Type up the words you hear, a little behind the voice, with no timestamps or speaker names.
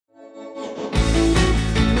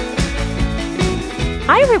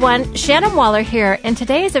Hi, everyone. Shannon Waller here, and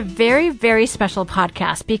today is a very, very special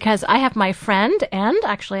podcast because I have my friend, and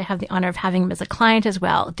actually I have the honor of having him as a client as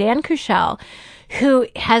well, Dan Kushel, who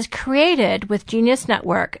has created with Genius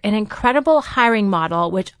Network an incredible hiring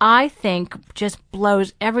model, which I think just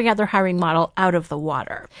blows every other hiring model out of the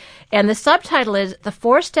water. And the subtitle is The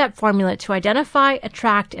 4-Step Formula to Identify,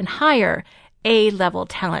 Attract, and Hire A-Level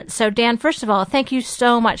Talent. So, Dan, first of all, thank you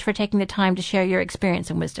so much for taking the time to share your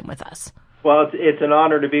experience and wisdom with us. Well, it's an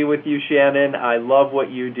honor to be with you, Shannon. I love what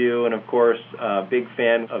you do, and of course, a big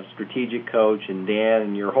fan of Strategic Coach and Dan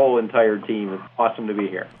and your whole entire team. It's awesome to be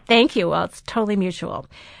here. Thank you. Well, it's totally mutual.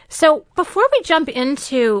 So before we jump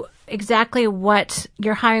into exactly what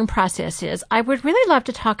your hiring process is, I would really love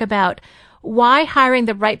to talk about why hiring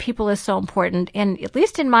the right people is so important. And at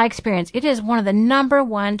least in my experience, it is one of the number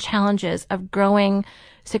one challenges of growing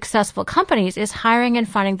successful companies is hiring and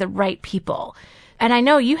finding the right people. And I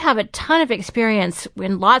know you have a ton of experience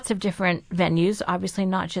in lots of different venues, obviously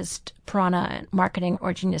not just Piranha Marketing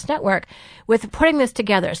or Genius Network, with putting this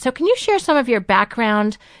together. So can you share some of your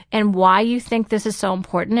background and why you think this is so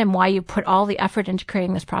important and why you put all the effort into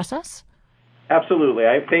creating this process? Absolutely.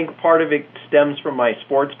 I think part of it stems from my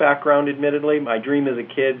sports background, admittedly. My dream as a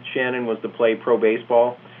kid, Shannon, was to play pro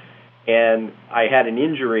baseball. And I had an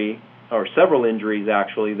injury, or several injuries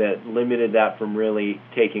actually, that limited that from really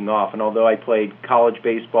taking off. And although I played college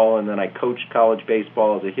baseball and then I coached college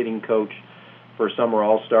baseball as a hitting coach for summer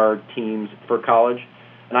all-star teams for college,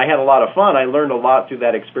 and I had a lot of fun. I learned a lot through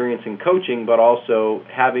that experience in coaching, but also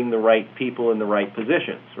having the right people in the right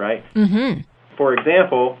positions, right? Mm-hmm. For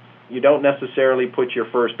example, you don't necessarily put your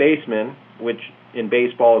first baseman, which in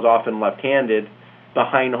baseball is often left-handed,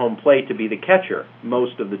 behind home plate to be the catcher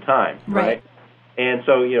most of the time, right? And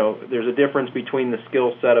so, there's a difference between the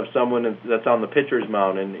skill set of someone that's on the pitcher's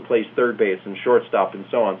mound and plays third base and shortstop and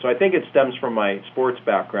so on. So I think it stems from my sports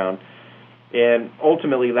background. And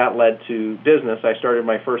ultimately that led to business. I started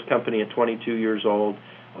my first company at 22 years old,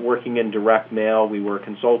 working in direct mail. We were a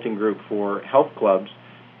consulting group for health clubs,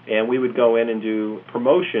 and we would go in and do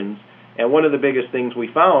promotions. And one of the biggest things we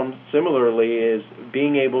found, similarly, is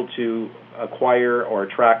being able to acquire or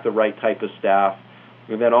attract the right type of staff,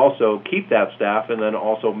 and then also keep that staff, and then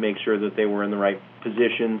also make sure that they were in the right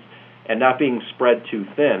positions and not being spread too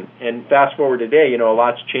thin. And fast forward today, a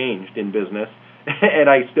lot's changed in business, and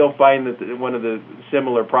I still find that one of the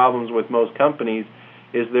similar problems with most companies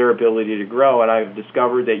is their ability to grow. And I've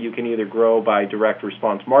discovered that you can either grow by direct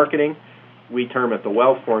response marketing, we term it the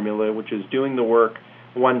wealth formula, which is doing the work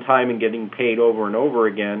one time and getting paid over and over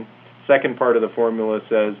again. Second part of the formula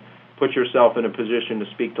says put yourself in a position to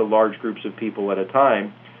speak to large groups of people at a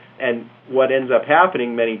time. And what ends up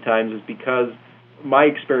happening many times is because my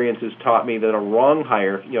experience has taught me that a wrong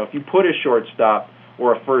hire, if you put a shortstop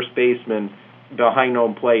or a first baseman behind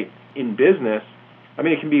home plate in business,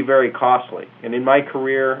 it can be very costly. And in my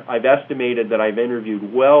career, I've estimated that I've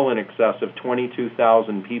interviewed well in excess of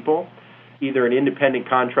 22,000 people, either an independent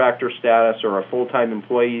contractor status or a full-time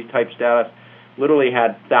employee type status. Literally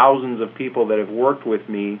had thousands of people that have worked with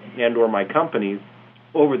me and or my companies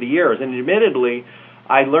over the years. And admittedly,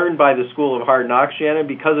 I learned by the school of hard knocks, Shannon,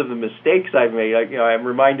 because of the mistakes I've made. I'm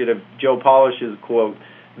reminded of Joe Polish's quote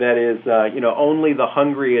that is, only the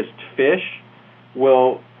hungriest fish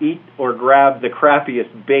will eat or grab the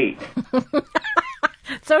crappiest bait.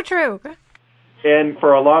 So true. And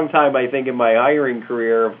for a long time, I think in my hiring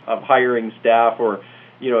career of hiring staff, or,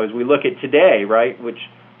 as we look at today, right, which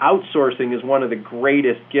outsourcing is one of the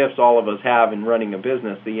greatest gifts all of us have in running a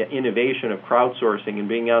business, the innovation of crowdsourcing and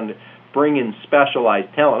being able to bring in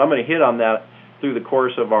specialized talent. I'm going to hit on that through the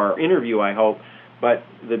course of our interview, I hope. But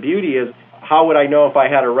the beauty is, how would I know if I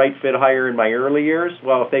had a right fit hire in my early years?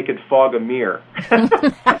 Well, if they could fog a mirror.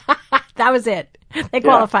 That was it. They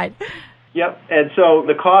qualified. Yep. And so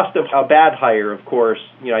the cost of a bad hire, of course,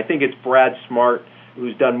 I think it's Brad Smart,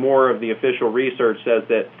 who's done more of the official research, says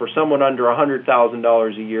that for someone under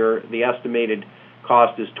 $100,000 a year, the estimated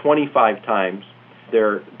cost is 25 times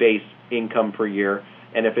their base income per year.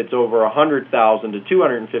 And if it's over $100,000 to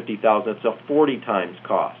 $250,000, it's a 40 times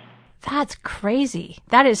cost. That's crazy.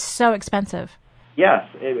 That is so expensive. Yes.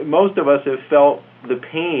 Most of us have felt the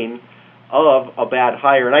pain of a bad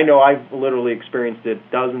hire. And I know I've literally experienced it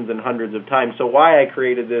dozens and hundreds of times. So why I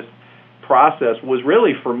created this process was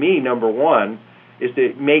really, for me, number one, is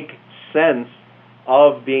to make sense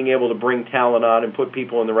of being able to bring talent on and put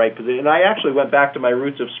people in the right position. And I actually went back to my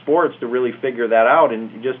roots of sports to really figure that out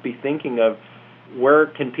and just be thinking of where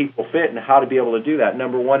can people fit and how to be able to do that.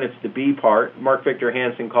 Number one, it's the be part. Mark Victor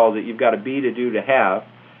Hansen calls it, you've got to be to do to have.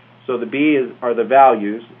 So the be are the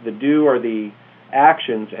values. The do are the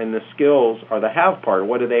actions and the skills are the have part.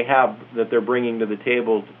 What do they have that they're bringing to the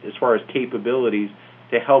table as far as capabilities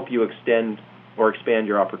to help you extend or expand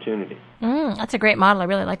your opportunities? That's a great model. I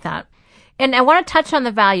really like that. And I want to touch on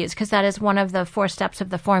the values because that is one of the 4 steps of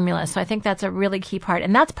the formula. So I think that's a really key part.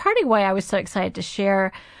 And that's partly why I was so excited to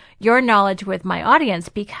share your knowledge with my audience,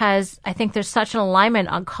 because I think there's such an alignment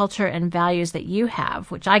on culture and values that you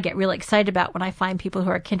have, which I get really excited about when I find people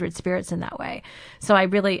who are kindred spirits in that way. So I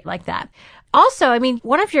really like that. Also, I mean,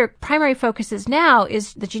 one of your primary focuses now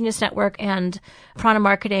is the Genius Network and Prana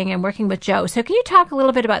Marketing and working with Joe. So can you talk a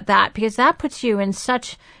little bit about that? Because that puts you in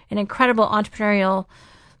such an incredible entrepreneurial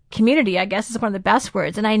community, I guess is one of the best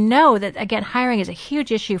words. And I know that, again, hiring is a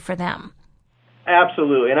huge issue for them.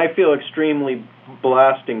 Absolutely. And I feel extremely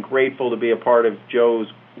blessed and grateful to be a part of Joe's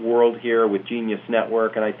world here with Genius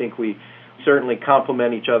Network. And I think we certainly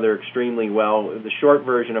complement each other extremely well. The short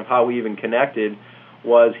version of how we even connected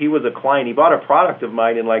was he was a client. He bought a product of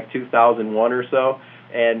mine in like 2001 or so,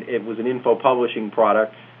 and it was an info publishing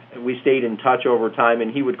product. We stayed in touch over time,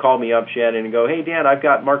 and he would call me up, Shannon, and go, "Hey, Dan, I've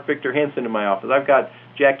got Mark Victor Hansen in my office. I've got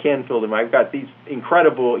Jack Canfield in my. I've got these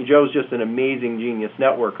incredible." Joe's just an amazing Genius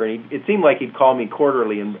Networker, and it seemed like he'd call me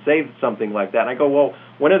quarterly and say something like that. And I go, "Well,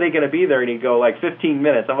 when are they going to be there?" And he'd go, "Like 15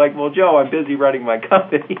 minutes." I'm like, "Well, Joe, I'm busy running my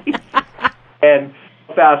company." And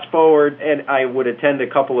fast forward, and I would attend a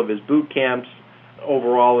couple of his boot camps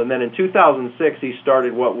overall, and then in 2006, he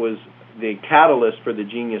started what was the catalyst for the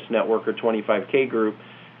Genius Network or 25K group.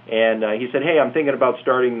 And he said, "Hey, I'm thinking about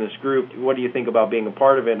starting this group. What do you think about being a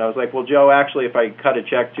part of it?" And I was like, "Well, Joe, actually, if I cut a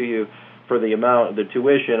check to you for the amount, the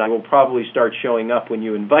tuition, I will probably start showing up when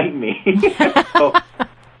you invite me." so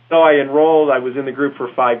I enrolled. I was in the group for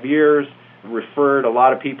 5 years, referred a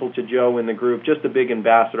lot of people to Joe in the group, just a big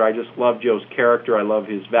ambassador. I just love Joe's character. I love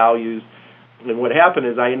his values. And what happened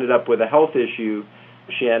is I ended up with a health issue,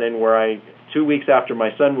 Shannon, where 2 weeks after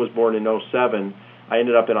my son was born in 2007, I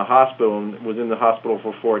ended up in a hospital and was in the hospital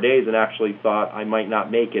for 4 days and actually thought I might not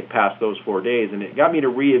make it past those 4 days. And it got me to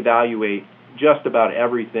reevaluate just about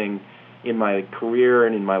everything in my career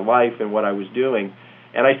and in my life and what I was doing.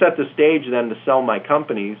 And I set the stage then to sell my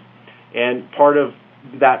companies. And part of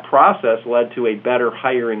that process led to a better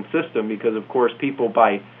hiring system because, of course, people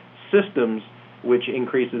buy systems, which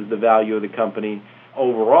increases the value of the company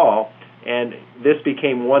overall. And this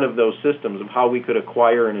became one of those systems of how we could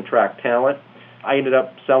acquire and attract talent. I ended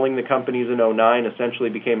up selling the companies in 2009, essentially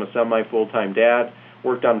became a semi-full-time dad,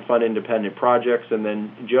 worked on fun independent projects, and then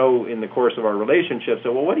Joe, in the course of our relationship,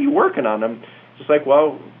 said, "Well, what are you working on?" I'm just like,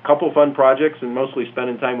 "Well, a couple fun projects and mostly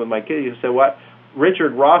spending time with my kids." He said, "What?"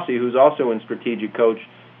 Richard Rossi, who's also in Strategic Coach,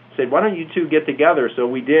 said, "Why don't you two get together?" So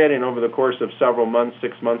we did, and over the course of several months,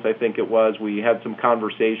 6 months I think it was, we had some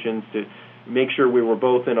conversations to make sure we were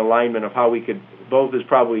both in alignment of how we could, both as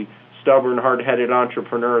probably stubborn, hard-headed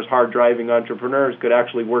entrepreneurs, hard-driving entrepreneurs, could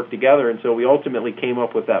actually work together. And so we ultimately came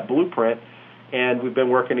up with that blueprint, and we've been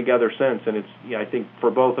working together since. And it's, I think, for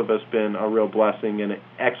both of us, been a real blessing and an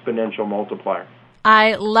exponential multiplier.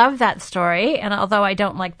 I love that story, and although I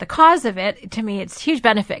don't like the cause of it, to me it's a huge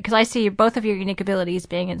benefit because I see both of your unique abilities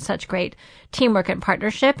being in such great teamwork and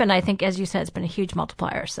partnership, and I think, as you said, it's been a huge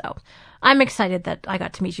multiplier. So I'm excited that I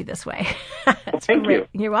got to meet you this way. Well, thank you.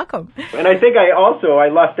 You're welcome. And I think I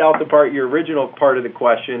left out the part, your original part of the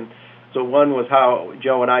question. So one was how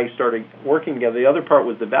Joe and I started working together. The other part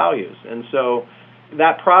was the values. And so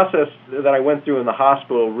that process that I went through in the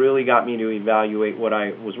hospital really got me to evaluate what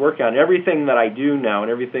I was working on. Everything that I do now and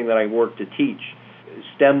everything that I work to teach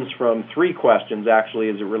stems from 3 questions, actually,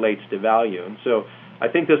 as it relates to value. And so I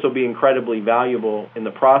think this will be incredibly valuable in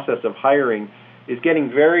the process of hiring, is getting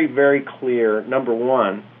very, very clear. Number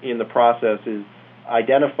one in the process is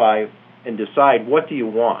identify and decide, what do you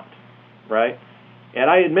want, right? And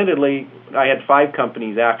I had 5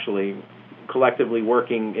 companies actually collectively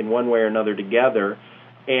working in one way or another together,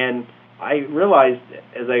 and I realized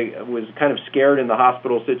as I was kind of scared in the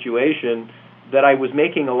hospital situation that I was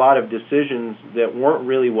making a lot of decisions that weren't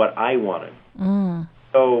really what I wanted.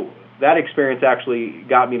 So that experience actually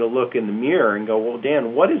got me to look in the mirror and go, "Well,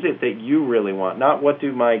 Dan, what is it that you really want? Not what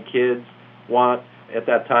do my kids want at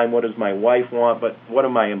that time, what does my wife want, but what do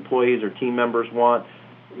my employees or team members want?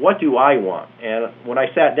 What do I want?" And when I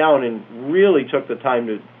sat down and really took the time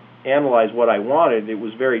to analyze what I wanted, it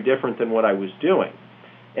was very different than what I was doing.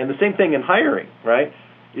 And the same thing in hiring, right?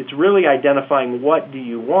 It's really identifying, what do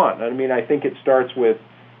you want? I mean, I think it starts with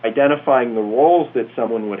identifying the roles that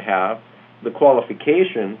someone would have, the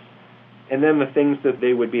qualifications, and then the things that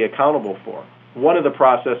they would be accountable for. One of the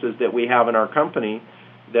processes that we have in our company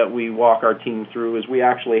that we walk our team through is we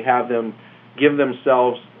actually have them give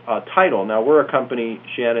themselves title. Now, we're a company,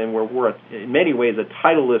 Shannon, where we're in many ways a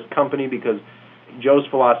titleless company because Joe's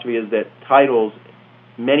philosophy is that titles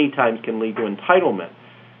many times can lead to entitlement.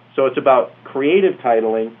 So it's about creative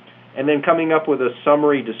titling and then coming up with a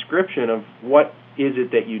summary description of what is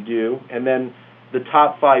it that you do, and then the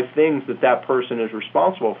top 5 things that that person is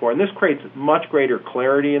responsible for. And this creates much greater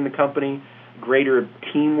clarity in the company, greater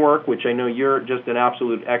teamwork, which I know you're just an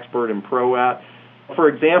absolute expert and pro at. For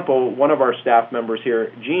example, one of our staff members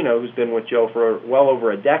here, Gina, who's been with Joe for well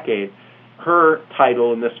over a decade, her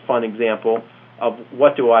title in this fun example of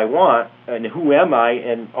what do I want and who am I,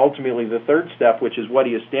 and ultimately the third step, which is what do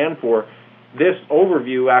you stand for, this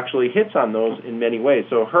overview actually hits on those in many ways.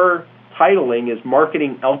 So her titling is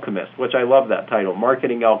Marketing Alchemist, which I love that title,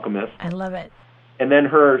 Marketing Alchemist. I love it. And then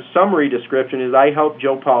her summary description is, I help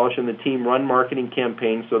Joe Polish and the team run marketing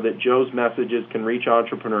campaigns so that Joe's messages can reach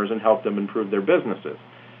entrepreneurs and help them improve their businesses.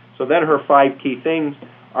 So then her 5 key things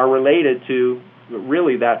are related to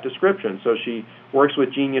really that description. So she works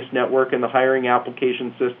with Genius Network and the hiring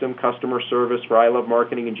application system, customer service for I Love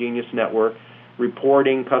Marketing and Genius Network,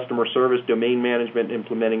 reporting, customer service, domain management,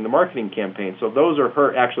 implementing the marketing campaign. So those are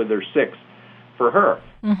her, actually there's 6 for her.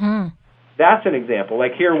 Mm-hmm. That's an example.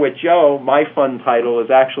 Like here with Joe, my fun title is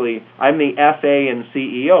actually, I'm the FA and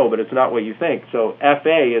CEO, but it's not what you think. So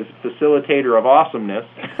FA is Facilitator of Awesomeness.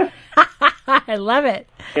 I love it.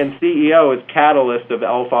 And CEO is Catalyst of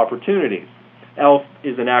ELF Opportunities. ELF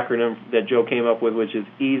is an acronym that Joe came up with, which is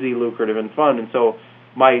easy, lucrative, and fun. And so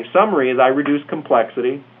my summary is I reduce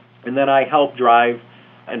complexity, and then I help drive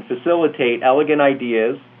and facilitate elegant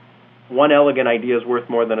ideas. One elegant idea is worth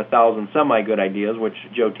more than 1,000 semi-good ideas, which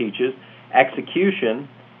Joe teaches. Execution,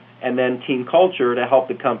 and then team culture to help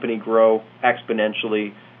the company grow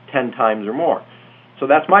exponentially 10 times or more. So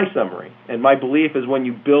that's my summary. And my belief is when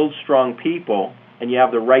you build strong people and you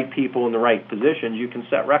have the right people in the right positions, you can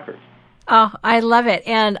set records. Oh, I love it.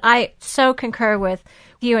 And I so concur with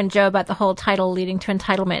you and Joe about the whole title leading to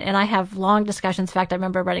entitlement. And I have long discussions. In fact, I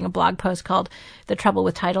remember writing a blog post called The Trouble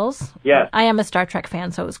with Titles. Yes. I am a Star Trek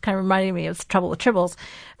fan, so it was kind of reminding me of Trouble with Tribbles.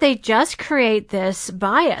 They just create this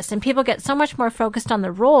bias, and people get so much more focused on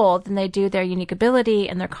the role than they do their unique ability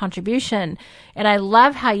and their contribution. And I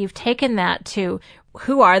love how you've taken that to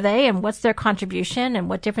who are they and what's their contribution and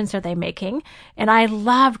what difference are they making. And I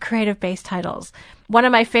love creative-based titles. One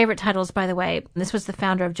of my favorite titles, by the way, this was the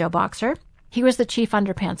founder of Joe Boxer. He was the chief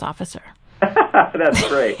underpants officer. That's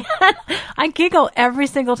great. I giggle every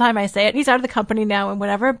single time I say it. He's out of the company now and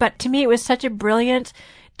whatever. But to me, it was such a brilliant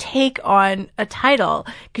take on a title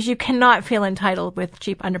because you cannot feel entitled with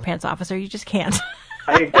chief underpants officer. You just can't.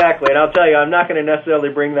 Exactly. And I'll tell you, I'm not going to necessarily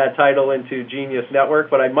bring that title into Genius Network,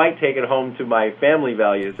 but I might take it home to my family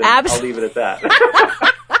values. And I'll leave it at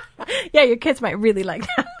that. Yeah, your kids might really like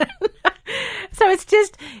that one. So it's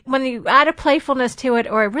just, when you add a playfulness to it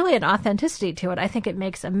or really an authenticity to it, I think it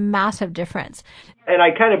makes a massive difference. And I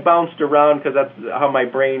kind of bounced around because that's how my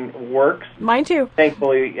brain works. Mine too.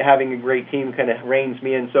 Thankfully, having a great team kind of reins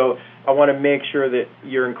me in. So I want to make sure that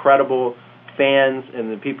your incredible fans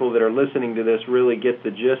and the people that are listening to this really get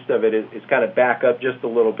the gist of it. It's kind of back up just a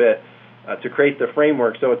little bit to create the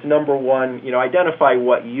framework. So it's number one, identify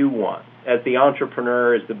what you want. As the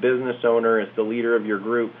entrepreneur, as the business owner, as the leader of your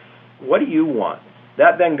group, what do you want?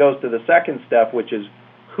 That then goes to the second step, which is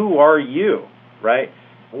who are you, right?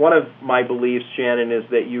 One of my beliefs, Shannon, is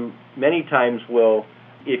that you many times will,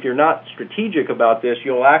 if you're not strategic about this,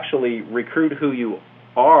 you'll actually recruit who you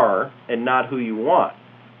are and not who you want.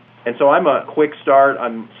 And so I'm a quick start.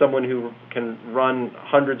 I'm someone who can run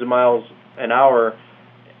hundreds of miles an hour,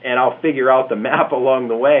 and I'll figure out the map along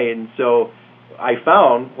the way. And so I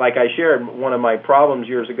found, like I shared, one of my problems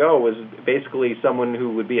years ago was basically someone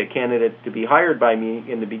who would be a candidate to be hired by me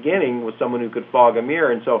in the beginning was someone who could fog a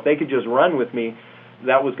mirror. And so if they could just run with me,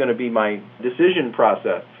 that was going to be my decision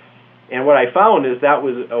process. And what I found is that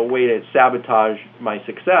was a way to sabotage my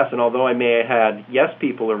success. And although I may have had yes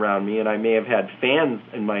people around me and I may have had fans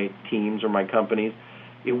in my teams or my companies,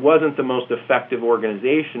 it wasn't the most effective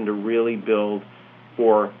organization to really build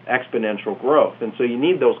for exponential growth. And so you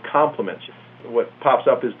need those complements. What pops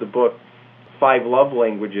up is the book, 5 Love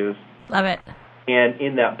Languages. Love it. And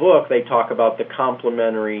in that book, they talk about the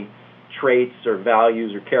complementary traits or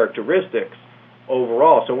values or characteristics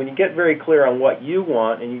overall. So when you get very clear on what you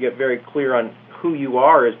want and you get very clear on who you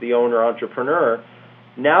are as the owner entrepreneur,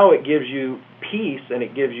 now it gives you peace and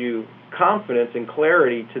it gives you confidence and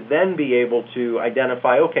clarity to then be able to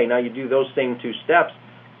identify, okay, now you do those same 2 steps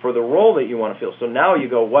for the role that you want to fill. So now you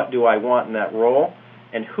go, what do I want in that role?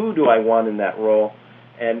 And who do I want in that role?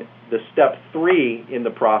 And the step 3 in the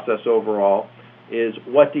process overall is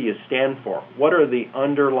what do you stand for? What are the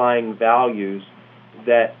underlying values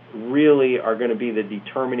that really are going to be the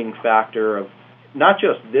determining factor of not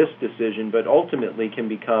just this decision, but ultimately can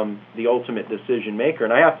become the ultimate decision maker?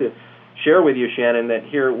 And I have to share with you, Shannon, that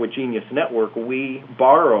here with Genius Network, we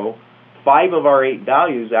borrow 5 of our 8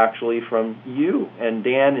 values actually from you and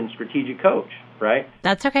Dan in Strategic Coach, right?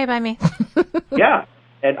 That's okay by me. Yeah,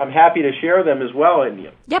 and I'm happy to share them as well. And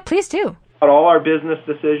yeah, please do. All our business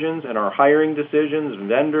decisions and our hiring decisions,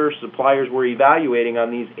 vendors, suppliers, we're evaluating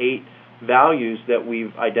on these 8 values that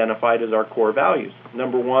we've identified as our core values.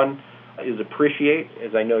 Number 1 is appreciate,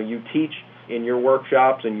 as I know you teach in your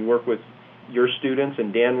workshops and you work with your students,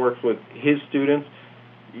 and Dan works with his students.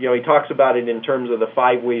 He talks about it in terms of the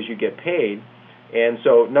 5 ways you get paid. And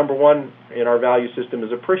so number 1 in our value system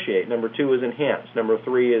is appreciate. Number 2 is enhance. Number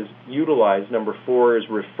 3 is utilize. Number 4 is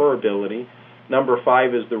referability. Number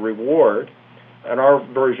 5 is the reward. And our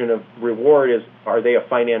version of reward is, are they a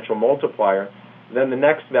financial multiplier? Then the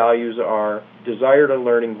next values are desire to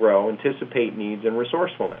learn and grow, anticipate needs, and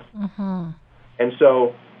resourcefulness. Mm-hmm. And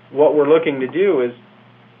so what we're looking to do is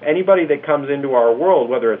anybody that comes into our world,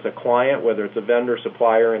 whether it's a client, whether it's a vendor,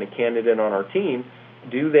 supplier, and a candidate on our team,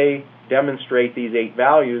 do they demonstrate these 8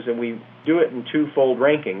 values? And we do it in 2-fold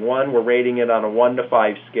ranking. 1, we're rating it on a 1 to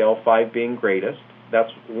 5 scale, 5 being greatest. That's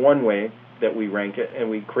one way that we rank it, and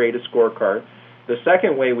we create a scorecard. The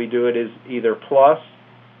second way we do it is either plus,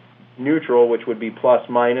 neutral, which would be plus,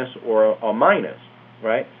 minus, or a minus,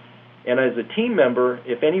 right? And as a team member,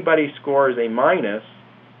 if anybody scores a minus,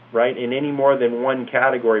 right, in any more than one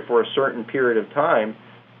category for a certain period of time,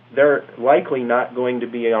 they're likely not going to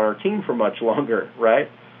be on our team for much longer, right?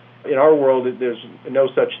 In our world, there's no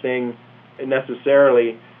such thing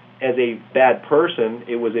necessarily as a bad person.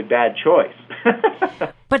 It was a bad choice.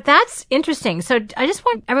 But that's interesting. So I just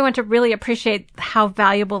want everyone to really appreciate how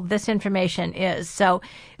valuable this information is. So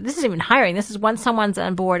this is even hiring. This is once someone's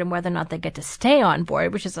on board and whether or not they get to stay on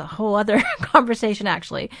board, which is a whole other conversation,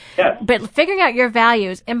 actually. Yes. But figuring out your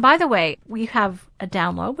values. And by the way, we have a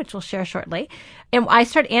download, which we'll share shortly. And I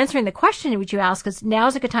started answering the question which you asked, because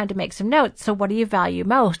now's a good time to make some notes. So what do you value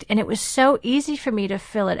most? And it was so easy for me to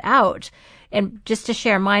fill it out. And just to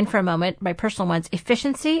share mine for a moment, my personal ones: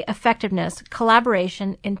 efficiency, effectiveness,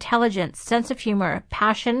 collaboration, intelligence, sense of humor,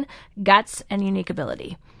 passion, guts, and unique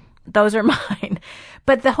ability. Those are mine.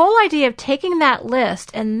 But the whole idea of taking that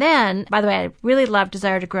list, and then, by the way, I really love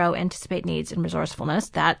desire to grow, anticipate needs, and resourcefulness.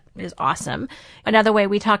 That is awesome. Another way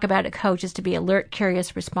we talk about it, Coach, is to be alert,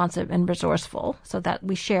 curious, responsive, and resourceful, so that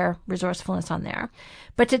we share resourcefulness on there.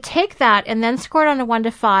 But to take that and then score it on a 1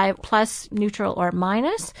 to 5, plus, neutral, or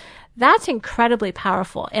minus, that's incredibly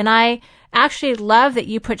powerful. And I actually love that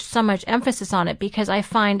you put so much emphasis on it, because I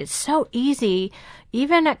find it's so easy,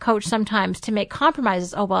 even at Coach sometimes, to make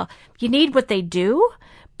compromises. Oh, well, you need what they do,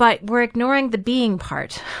 but we're ignoring the being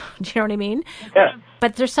part. Do you know what I mean? Yeah.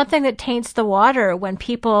 But there's something that taints the water when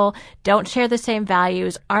people don't share the same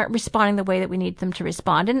values, aren't responding the way that we need them to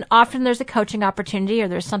respond. And often there's a coaching opportunity or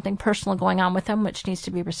there's something personal going on with them, which needs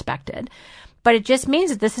to be respected. But it just means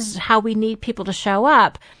that this is how we need people to show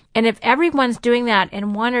up. And if everyone's doing that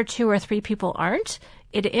and 1 or 2 or 3 people aren't,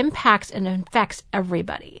 it impacts and affects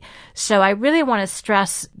everybody. So I really want to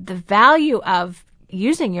stress the value of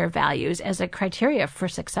using your values as a criteria for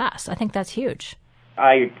success. I think that's huge.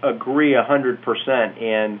 I agree 100%.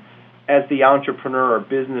 And as the entrepreneur or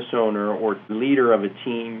business owner or leader of a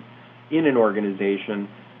team in an organization,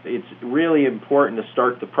 it's really important to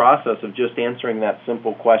start the process of just answering that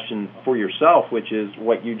simple question for yourself, which is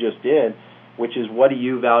what you just did, which is, what do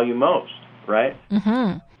you value most, right?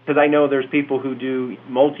 Mm-hmm. Because I know there's people who do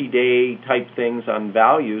multi-day type things on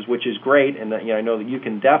values, which is great, and I know that you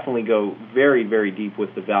can definitely go very, very deep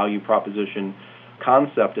with the value proposition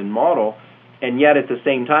concept and model. And yet at the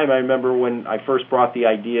same time, I remember when I first brought the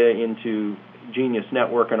idea into Genius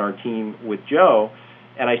Network and our team with Joe,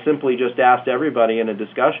 and I simply just asked everybody in a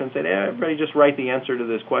discussion, said, hey, everybody just write the answer to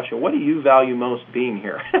this question. What do you value most being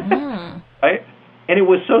here? Right? And it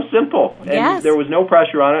was so simple. And yes. There was no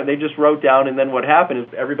pressure on it. They just wrote down, and then what happened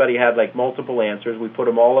is everybody had like multiple answers. We put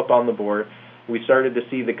them all up on the board. We started to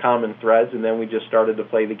see the common threads, and then we just started to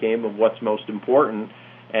play the game of what's most important,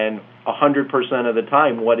 and 100% of the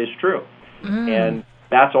time, what is true. And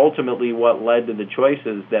that's ultimately what led to the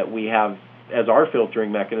choices that we have as our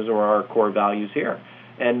filtering mechanism or our core values here.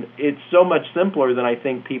 And it's so much simpler than I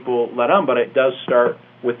think people let on, but it does start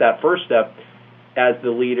with that first step as the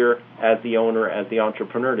leader, as the owner, as the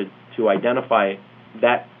entrepreneur to identify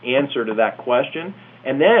that answer to that question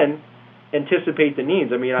and then anticipate the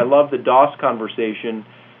needs. I mean, I love the DOS conversation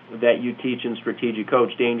that you teach in Strategic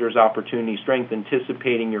Coach, dangers, opportunity, strength,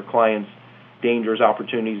 anticipating your clients' dangers,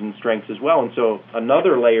 opportunities, and strengths as well. And so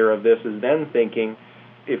another layer of this is then thinking,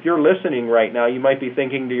 if you're listening right now, you might be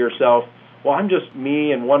thinking to yourself, well, I'm just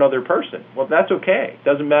me and one other person. Well, that's okay. It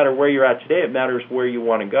doesn't matter where you're at today. It matters where you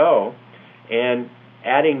want to go. And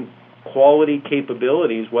adding quality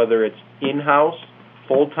capabilities, whether it's in-house,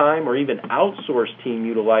 full-time, or even outsourced team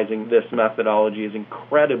utilizing this methodology is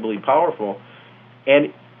incredibly powerful.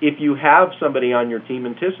 And if you have somebody on your team,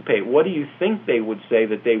 anticipate, what do you think they would say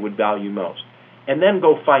that they would value most? And then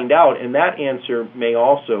go find out, and that answer may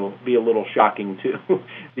also be a little shocking too,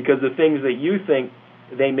 because the things that you think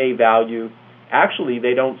they may value, actually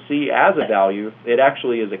they don't see as a value. It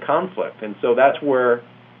actually is a conflict. And so that's where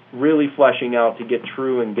really fleshing out to get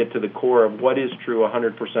true and get to the core of what is true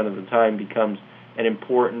 100% of the time becomes an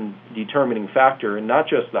important determining factor in not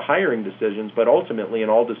just the hiring decisions, but ultimately in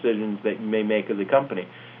all decisions that you may make as a company.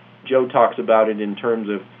 Joe talks about it in terms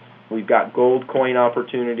of we've got gold coin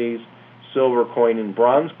opportunities, silver coin, and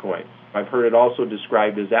bronze coin. I've heard it also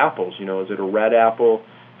described as apples. You know, is it a red apple?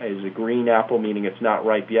 Is it a green apple, meaning it's not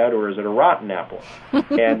ripe yet, or is it a rotten apple?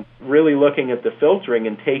 And really looking at the filtering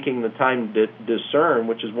and taking the time to discern,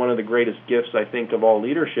 which is one of the greatest gifts, I think, of all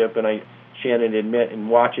leadership. And I, Shannon, admit in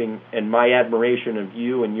watching and my admiration of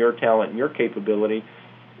you and your talent and your capability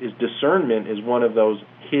is discernment is one of those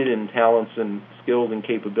hidden talents and skills and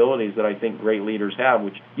capabilities that I think great leaders have,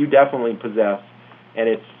 which you definitely possess. And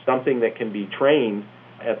it's something that can be trained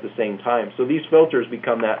at the same time. So these filters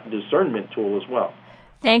become that discernment tool as well.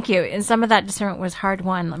 Thank you. And some of that discernment was hard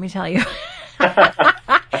won, let me tell you.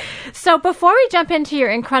 So before we jump into your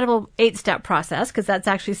incredible 8-step process, because that's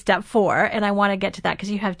actually step 4, and I want to get to that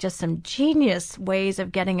because you have just some genius ways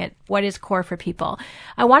of getting at what is core for people.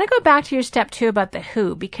 I want to go back to your step 2 about the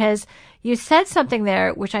who, because you said something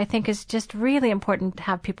there which I think is just really important to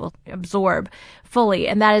have people absorb fully,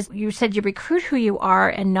 and that is you said you recruit who you are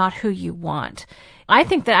and not who you want. I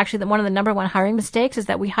think that actually one of the number one hiring mistakes is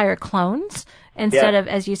that we hire clones instead of,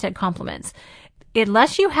 as you said, complements.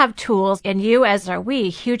 Unless you have tools, and you, as are we,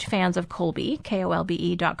 huge fans of Kolbe,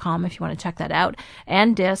 KOLBE.com, if you want to check that out,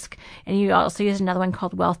 and DISC, and you also use another one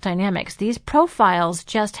called Wealth Dynamics. These profiles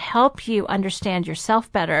just help you understand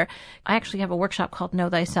yourself better. I actually have a workshop called Know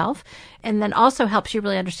Thyself, and then also helps you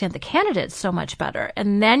really understand the candidates so much better.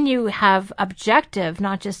 And then you have objective,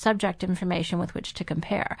 not just subjective information with which to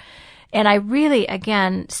compare. And I really,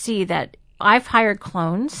 again, see that I've hired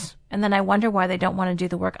clones, and then I wonder why they don't want to do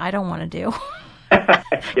the work I don't want to do.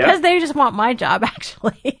 Because they just want my job,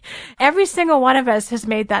 actually. Every single one of us has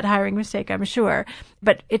made that hiring mistake, I'm sure.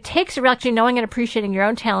 But it takes actually knowing and appreciating your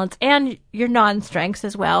own talents and your non-strengths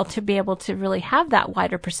as well to be able to really have that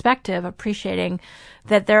wider perspective, appreciating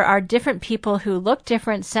that there are different people who look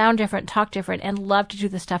different, sound different, talk different, and love to do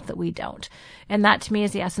the stuff that we don't. And that, to me,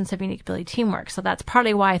 is the essence of Unique Ability Teamwork. So that's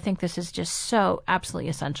partly why I think this is just so absolutely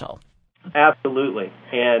essential. Absolutely.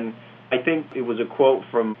 And I think it was a quote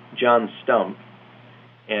from John Stump,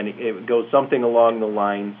 and it goes something along the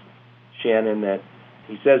lines, Shannon, that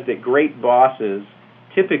he says that great bosses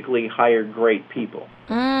typically hire great people.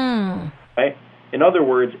 Right? In other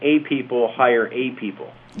words, A people hire A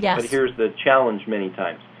people. Yes. But here's the challenge many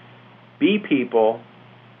times. B people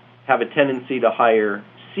have a tendency to hire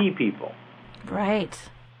C people. Right.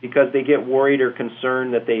 Because they get worried or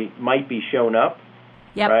concerned that they might be shown up.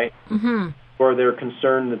 Yep. Right? Mm-hmm. Or they're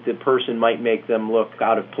concerned that the person might make them look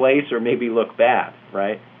out of place or maybe look bad,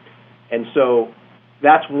 right? And so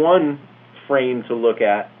that's one frame to look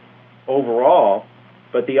at overall,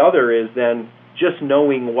 but the other is then just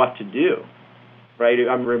knowing what to do, right?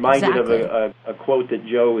 I'm reminded of a quote that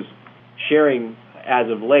Joe is sharing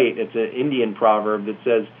as of late. It's an Indian proverb that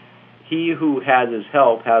says, "He who has his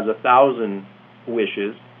help has 1,000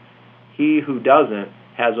 wishes. He who doesn't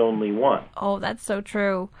has only one." Oh, that's so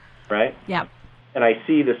true. Right? Yeah. And I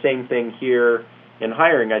see the same thing here in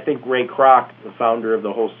hiring. I think Ray Kroc, the founder of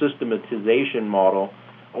the whole systematization model,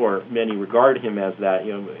 or many regard him as that,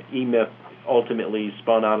 E-Myth ultimately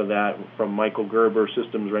spun out of that from Michael Gerber,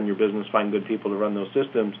 systems run your business, find good people to run those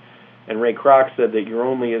systems. And Ray Kroc said that you're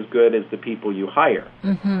only as good as the people you hire.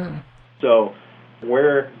 Mm-hmm. So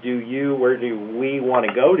where do we want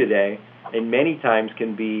to go today, and many times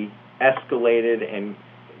can be escalated and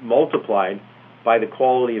multiplied by the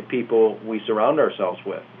quality of people we surround ourselves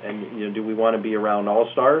with. And do we want to be around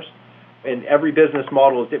all-stars? And every business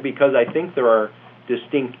model is because I think there are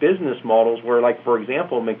distinct business models where, like, for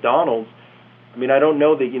example, McDonald's, I don't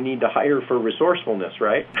know that you need to hire for resourcefulness,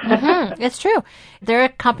 right? Mm-hmm. It's true. They're a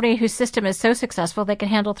company whose system is so successful they can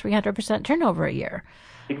handle 300% turnover a year.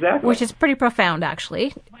 Exactly. Which is pretty profound,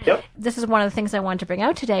 actually. Yep. This is one of the things I wanted to bring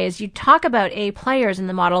out today is you talk about A players in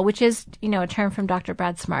the model, which is, a term from Dr.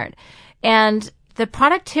 Brad Smart. And the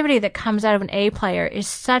productivity that comes out of an A player is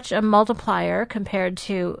such a multiplier compared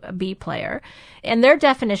to a B player. And their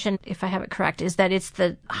definition, if I have it correct, is that it's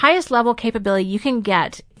the highest level capability you can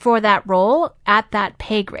get for that role at that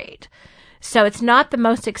pay grade. So it's not the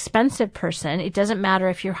most expensive person. It doesn't matter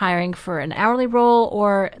if you're hiring for an hourly role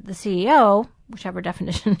or the CEO, whichever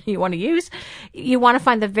definition you want to use. You want to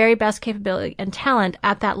find the very best capability and talent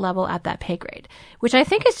at that level, at that pay grade, which I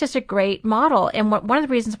think is just a great model. And one of the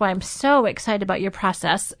reasons why I'm so excited about your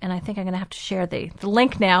process, and I think I'm going to have to share the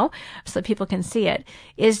link now so that people can see it,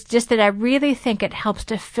 is just that I really think it helps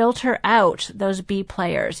to filter out those B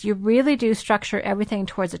players. You really do structure everything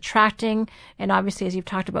towards attracting, and obviously, as you've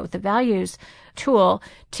talked about with the values tool,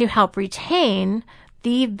 to help retain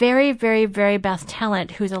the very, very, very best talent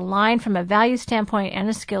who's aligned from a value standpoint and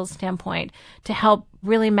a skills standpoint to help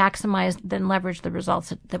really maximize and leverage the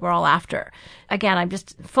results that we're all after. Again, I'm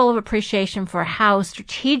just full of appreciation for how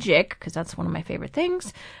strategic, because that's one of my favorite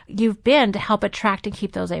things, you've been to help attract and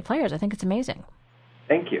keep those A players. I think it's amazing.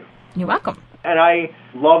 Thank you. You're welcome. And I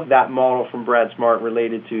love that model from Brad Smart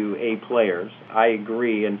related to A players. I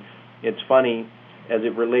agree. And it's funny, as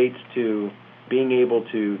it relates to being able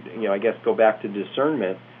to, I guess, go back to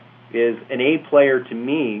discernment, is an A player to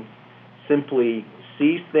me simply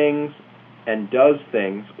sees things and does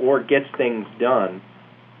things or gets things done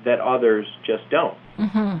that others just don't,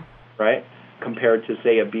 right? Compared to,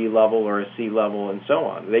 say, a B level or a C level and so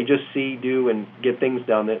on. They just see, do, and get things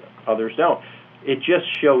done that others don't. It just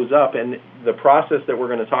shows up, and the process that we're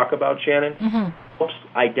going to talk about, Shannon, helps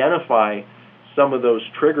identify some of those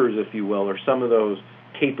triggers, if you will, or some of those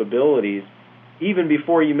capabilities even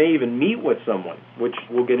before you may even meet with someone, which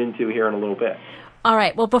we'll get into here in a little bit. All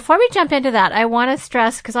right. Well, before we jump into that, I want to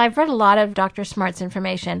stress, because I've read a lot of Dr. Smart's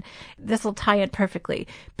information, this will tie in perfectly.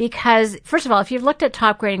 Because, first of all, if you've looked at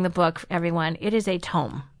Top Grading the book, everyone, it is a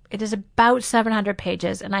tome. It is about 700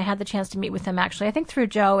 pages, and I had the chance to meet with him, actually, I think through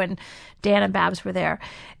Joe, and Dan and Babs were there.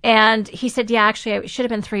 And he said, yeah, actually, it should have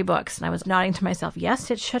been 3 books. And I was nodding to myself, yes,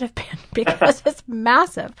 it should have been, because it's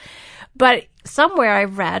massive. But somewhere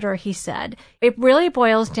I've read, or he said, it really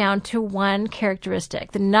boils down to one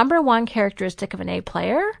characteristic. The number one characteristic of an A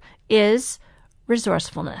player is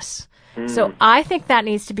resourcefulness. So I think that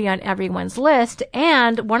needs to be on everyone's list.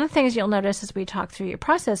 And one of the things you'll notice as we talk through your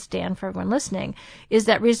process, Dan, for everyone listening, is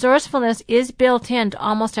that resourcefulness is built into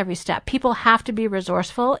almost every step. People have to be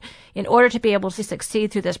resourceful in order to be able to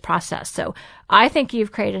succeed through this process. So I think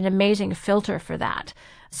you've created an amazing filter for that.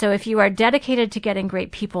 So if you are dedicated to getting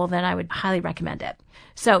great people, then I would highly recommend it.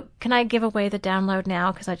 So can I give away the download now?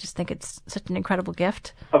 Because I just think it's such an incredible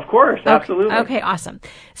gift. Of course, absolutely. Okay, awesome.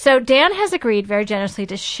 So Dan has agreed very generously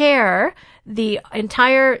to share the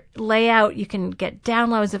entire layout. You can get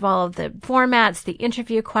downloads of all of the formats, the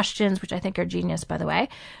interview questions, which I think are genius, by the way,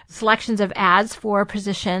 selections of ads for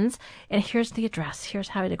positions. And here's the address. Here's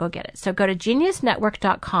how to go get it. So go to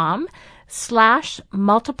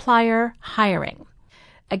geniusnetwork.com/multiplier hiring.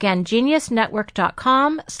 Again,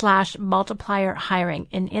 geniusnetwork.com/multiplier hiring.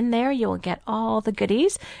 And in there, you will get all the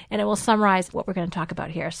goodies, and it will summarize what we're going to talk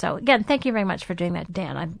about here. So again, thank you very much for doing that,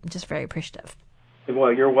 Dan. I'm just very appreciative.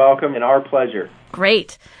 Well, you're welcome, and our pleasure.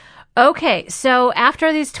 Great. Okay, so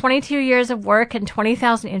after these 22 years of work and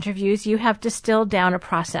 20,000 interviews, you have distilled down a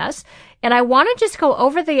process. And I want to just go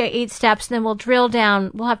over the 8 steps, and then we'll drill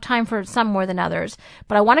down. We'll have time for some more than others.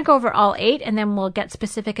 But I want to go over all 8, and then we'll get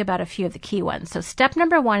specific about a few of the key ones. So step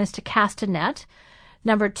number 1 is to cast a net.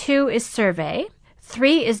 Number 2 is survey.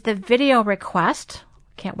 3 is the video request.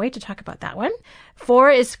 Can't wait to talk about that one. 4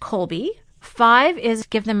 is Kolbe. 5 is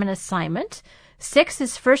give them an assignment. 6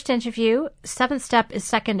 is first interview. 7th step is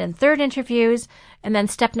second and third interviews. And then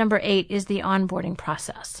step number 8 is the onboarding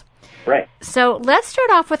process. Right. So let's start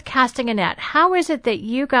off with casting a net. How is it that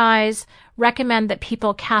you guys recommend that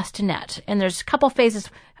people cast a net? And there's a couple phases,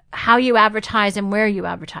 how you advertise and where you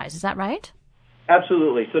advertise. Is that right?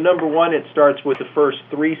 Absolutely. So number 1, it starts with the first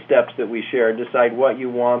 3 steps that we shared. Decide what you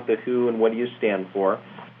want, the who, and what do you stand for.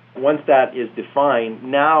 Once that is defined,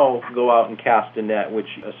 now go out and cast a net, which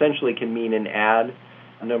essentially can mean an ad,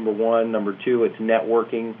 number 1. Number 2, it's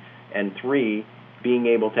networking. And 3, being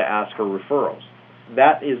able to ask for referrals.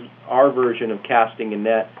 That is our version of casting a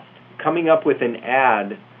net, coming up with an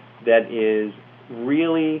ad that is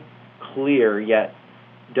really clear, yet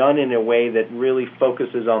done in a way that really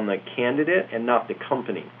focuses on the candidate and not the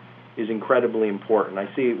company is incredibly important. I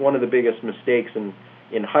see one of the biggest mistakes in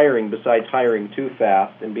hiring, besides hiring too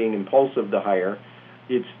fast and being impulsive to hire,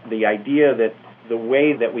 it's the idea that the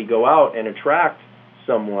way that we go out and attract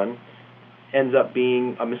someone ends up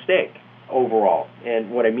being a mistake overall.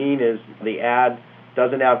 And what I mean is the ad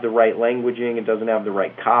doesn't have the right languaging, it doesn't have the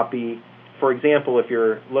right copy, for example, if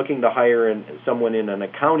you're looking to hire someone in an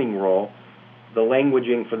accounting role, the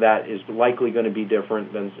languaging for that is likely going to be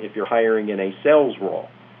different than if you're hiring in a sales role,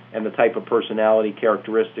 and the type of personality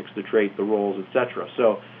characteristics, the traits, the roles, etc.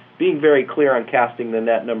 So being very clear on casting the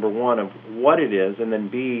net, number one, of what it is, and then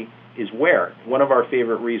B is where. One of our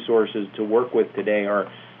favorite resources to work with today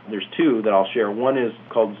there's two that I'll share. One is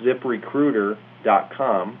called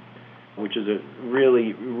ZipRecruiter.com, which is a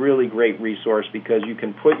really, really great resource because you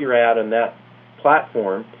can put your ad on that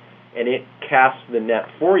platform and it casts the net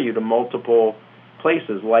for you to multiple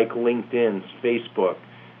places like LinkedIn, Facebook,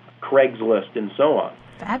 Craigslist, and so on.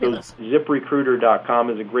 Fabulous. So ZipRecruiter.com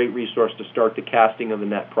is a great resource to start the casting of the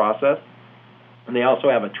net process. And they also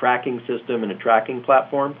have a tracking system and a tracking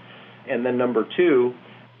platform. And then number two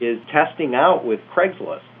is testing out with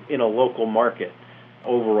Craigslist in a local market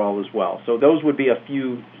overall as well. So those would be a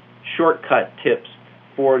few shortcut tips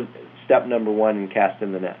for step number one in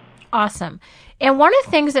casting the net. Awesome. And one of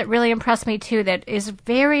the things that really impressed me, too, that is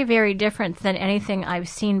very, very different than anything I've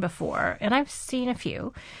seen before, and I've seen a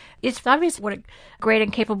few, it's obvious what a great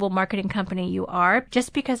and capable marketing company you are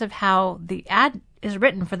just because of how the ad is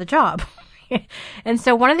written for the job. And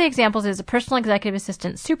so one of the examples is a personal executive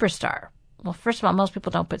assistant superstar. Well, first of all, most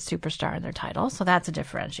people don't put superstar in their title, so that's a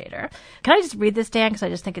differentiator. Can I just read this, Dan, because I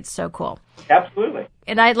just think it's so cool? Absolutely.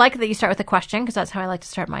 And I like that you start with a question, because that's how I like to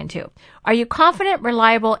start mine, too. Are you confident,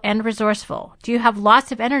 reliable, and resourceful? Do you have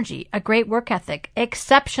lots of energy, a great work ethic,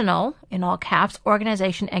 exceptional, in all caps,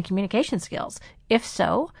 organization and communication skills? If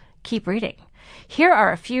so, keep reading. Here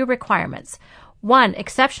are a few requirements. 1,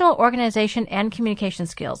 exceptional organization and communication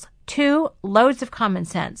skills. 2, loads of common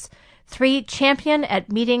sense. 3, champion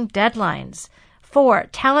at meeting deadlines. 4,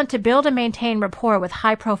 talent to build and maintain rapport with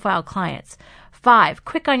high-profile clients. 5,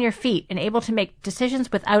 quick on your feet and able to make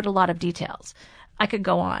decisions without a lot of details. I could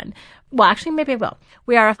go on. Well, actually, maybe I will.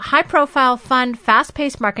 We are a high-profile, fun,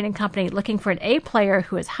 fast-paced marketing company looking for an A player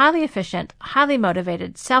who is highly efficient, highly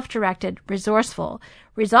motivated, self-directed, resourceful,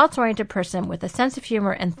 results-oriented person with a sense of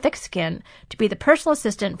humor and thick skin to be the personal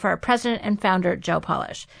assistant for our president and founder, Joe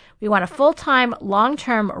Polish. We want a full-time,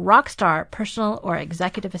 long-term rock star, personal or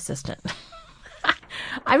executive assistant.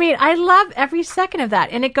 I mean, I love every second of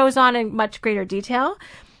that, and it goes on in much greater detail.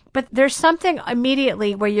 But there's something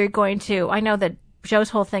immediately where you're going to, I know that Joe's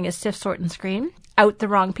whole thing is sift, sort, and screen, out the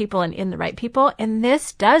wrong people and in the right people. And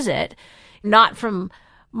this does it, not from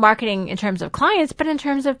marketing in terms of clients, but in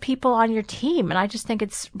terms of people on your team. And I just think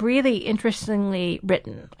it's really interestingly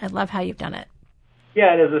written. I love how you've done it.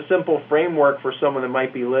 Yeah, it is a simple framework for someone that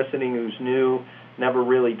might be listening who's new, never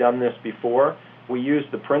really done this before. We use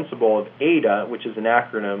the principle of AIDA, which is an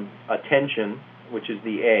acronym, attention, which is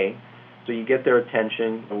the A. So you get their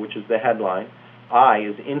attention, which is the headline. I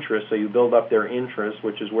is interest, so you build up their interest,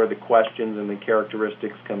 which is where the questions and the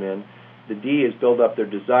characteristics come in. The D is build up their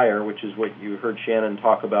desire, which is what you heard Shannon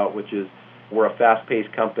talk about, which is we're a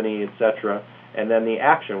fast-paced company, etc. And then the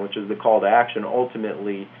action, which is the call to action,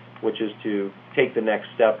 ultimately, which is to take the next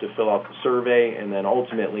step to fill out the survey, and then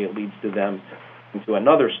ultimately it leads to them into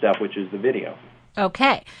another step, which is the video.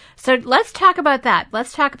 Okay, so let's talk about that.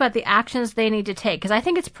 Let's talk about the actions they need to take, because I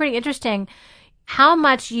think it's pretty interesting how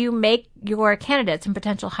much you make your candidates and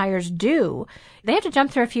potential hires do. They have to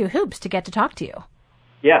jump through a few hoops to get to talk to you.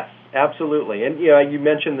 Yes, absolutely. And you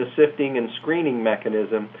mentioned the sifting and screening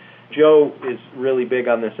mechanism. Joe is really big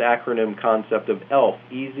on this acronym concept of ELF,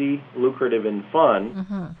 easy, lucrative, and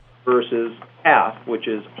fun, versus HAF, which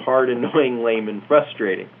is hard, annoying, lame, and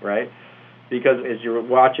frustrating, right? Because as you're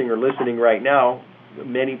watching or listening right now,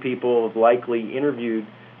 many people have likely interviewed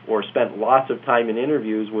or spent lots of time in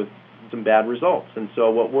interviews with some bad results. And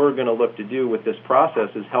so what we're going to look to do with this process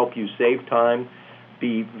is help you save time,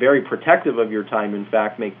 be very protective of your time, in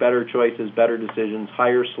fact, make better choices, better decisions,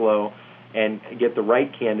 hire slow, and get the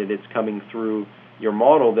right candidates coming through your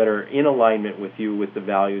model that are in alignment with you with the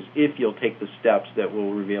values if you'll take the steps that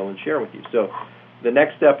we'll reveal and share with you. So the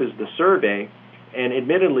next step is the survey. And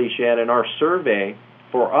admittedly, Shannon, our survey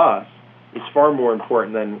for us is far more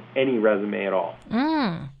important than any resume at all.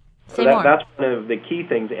 So that's one of the key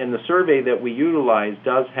things. And the survey that we utilize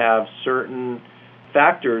does have certain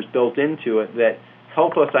factors built into it that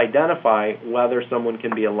help us identify whether someone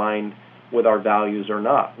can be aligned with our values or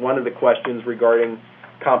not. One of the questions regarding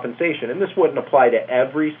compensation, and this wouldn't apply to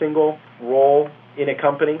every single role in a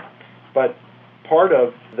company, but part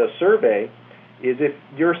of the survey is if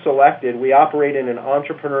you're selected, we operate in an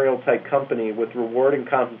entrepreneurial type company with reward and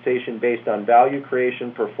compensation based on value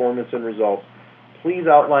creation, performance, and results. Please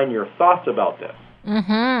outline your thoughts about this.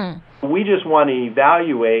 We just want to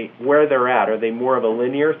evaluate where they're at. Are they more of a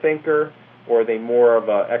linear thinker, or are they more of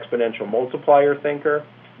an exponential multiplier thinker?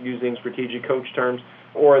 using strategic coach terms,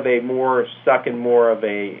 or are they more stuck in more of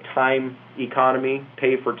a time economy,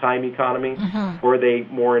 pay-for-time economy, or are they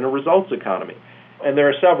more in a results economy? And there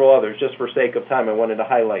are several others. Just for sake of time, I wanted to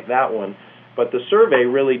highlight that one. But the survey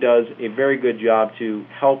really does a very good job to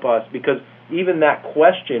help us, because even that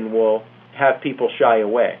question will have people shy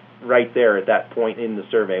away right there at that point in the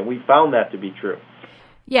survey. And we found that to be true.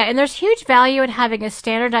 Yeah, and there's huge value in having a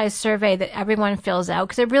standardized survey that everyone fills out,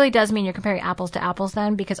 because it really does mean you're comparing apples to apples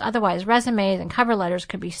then, because otherwise resumes and cover letters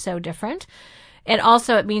could be so different. And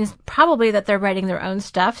also it means probably that they're writing their own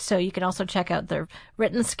stuff, so you can also check out their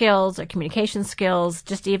written skills, their communication skills,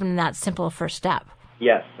 just even that simple first step.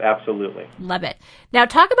 Yes, absolutely. Love it. Now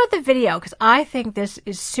talk about the video, because I think this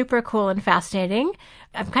is super cool and fascinating.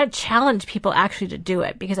 I've kind of challenged people actually to do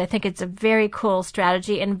it, because I think it's a very cool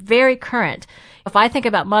strategy and very current. If I think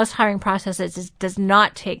about most hiring processes, it does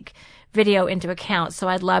not take video into account. So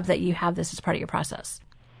I'd love that you have this as part of your process.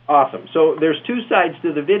 Awesome. So there's two sides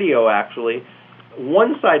to the video, actually.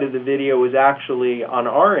 One side of the video is actually, on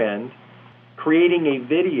our end, creating a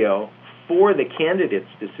video for the candidates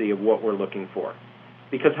to see of what we're looking for.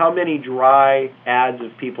 Because how many dry ads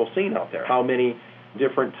have people seen out there? How many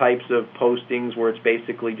different types of postings where it's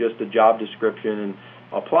basically just a job description and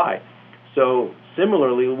apply? So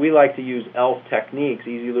similarly, we like to use ELF techniques,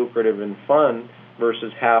 easy, lucrative, and fun,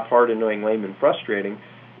 versus half-hard, annoying, lame, and frustrating.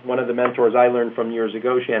 One of the mentors I learned from years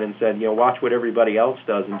ago, Shannon, said, watch what everybody else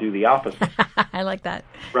does and do the opposite. I like that.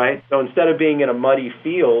 Right? So instead of being in a muddy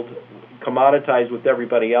field, commoditized with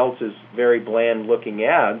everybody else's very bland-looking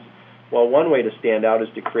ads, well, one way to stand out is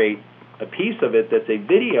to create a piece of it that's a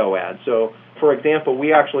video ad. So, for example,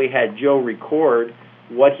 we actually had Joe record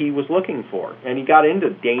what he was looking for, and he got into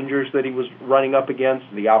dangers that he was running up against,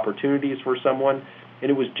 the opportunities for someone,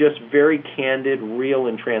 and it was just very candid, real,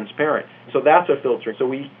 and transparent. So that's a filter. So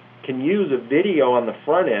we can use a video on the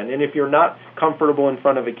front end, and if you're not comfortable in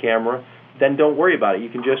front of a camera, then don't worry about it. You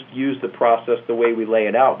can just use the process the way we lay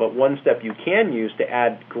it out. But one step you can use to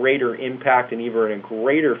add greater impact and even a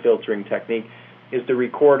greater filtering technique is to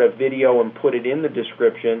record a video and put it in the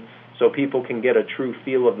description so people can get a true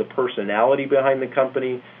feel of the personality behind the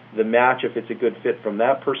company, the match if it's a good fit from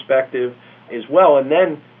that perspective as well. And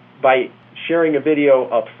then by sharing a video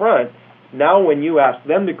up front, now when you ask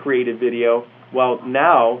them to create a video, well,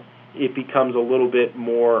 now it becomes a little bit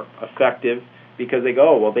more effective, because they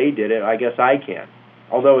go, well, they did it, I guess I can.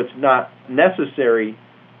 Although it's not necessary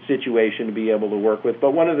situation to be able to work with.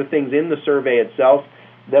 But one of the things in the survey itself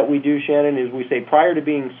that we do, Shannon, is we say prior to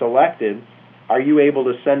being selected, are you able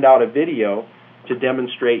to send out a video to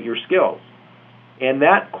demonstrate your skills? And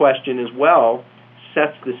that question as well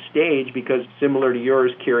sets the stage, because similar to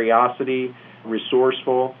yours, curiosity,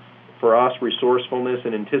 resourceful, for us, resourcefulness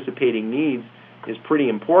and anticipating needs is pretty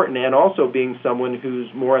important, and also being someone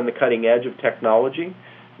who's more on the cutting edge of technology.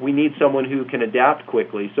 We need someone who can adapt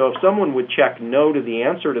quickly. So if someone would check no to the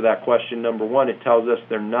answer to that question, number one, it tells us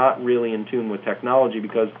they're not really in tune with technology,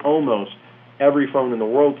 because almost every phone in the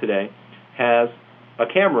world today has a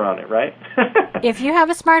camera on it, right? If you have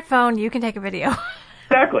a smartphone, you can take a video.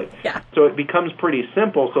 Exactly. Yeah. So it becomes pretty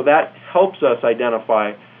simple. So that helps us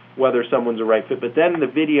identify whether someone's a right fit. But then the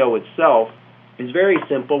video itself is very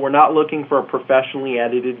simple. We're not looking for a professionally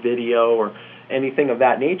edited video or anything of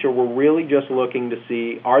that nature. We're really just looking to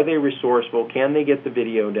see, are they resourceful? Can they get the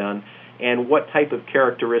video done? And what type of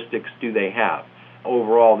characteristics do they have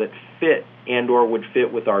overall that fit and or would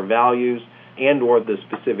fit with our values and or the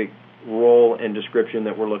specific role and description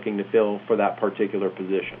that we're looking to fill for that particular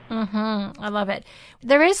position. I love it.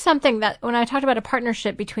 There is something that when I talked about a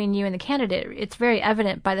partnership between you and the candidate, it's very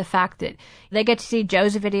evident by the fact that they get to see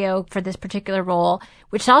Joe's video for this particular role,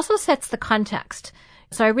 which also sets the context.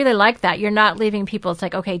 So I really like that. You're not leaving people, it's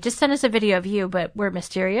like, okay, just send us a video of you, but we're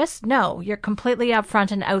mysterious. No, you're completely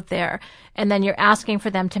upfront and out there. And then you're asking for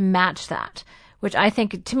them to match that, which I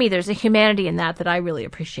think, to me, there's a humanity in that I really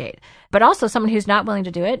appreciate. But also someone who's not willing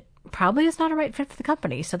to do it probably is not a right fit for the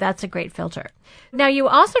company. So that's a great filter. Now, you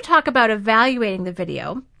also talk about evaluating the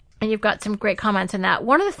video, and you've got some great comments in that.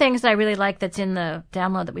 One of the things that I really like that's in the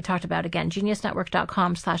download that we talked about, again,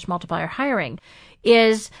 geniusnetwork.com/multiplier hiring,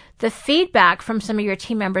 is the feedback from some of your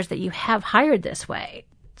team members that you have hired this way.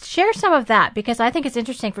 Share some of that, because I think it's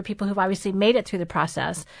interesting for people who've obviously made it through the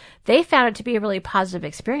process. They found it to be a really positive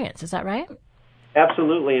experience. Is that right?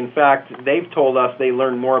 Absolutely. In fact, they've told us they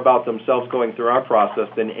learned more about themselves going through our process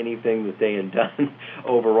than anything that they had done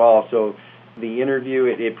overall. So the interview,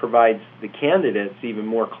 it provides the candidates even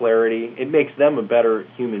more clarity. It makes them a better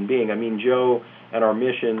human being. I mean, Joe and our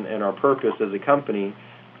mission and our purpose as a company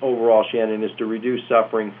overall, Shannon, is to reduce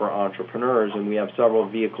suffering for entrepreneurs, and we have several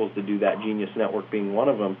vehicles to do that, Genius Network being one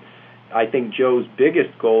of them. I think Joe's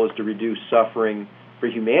biggest goal is to reduce suffering for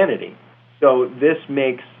humanity. So this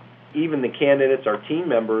makes even the candidates, our team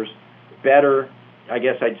members, better, I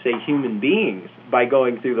guess I'd say, human beings by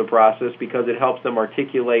going through the process, because it helps them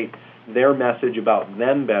articulate their message about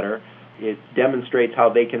them better. It demonstrates how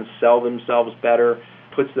they can sell themselves better,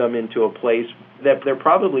 puts them into a place that they're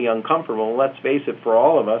probably uncomfortable. And let's face it, for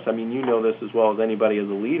all of us, I mean, you know this as well as anybody as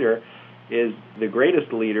a leader, is the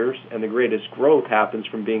greatest leaders and the greatest growth happens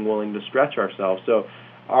from being willing to stretch ourselves. So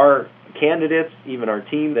our candidates, even our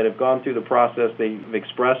team that have gone through the process, they've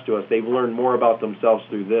expressed to us they've learned more about themselves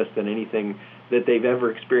through this than anything that they've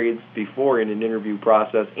ever experienced before in an interview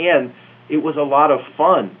process. And it was a lot of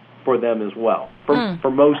fun for them as well,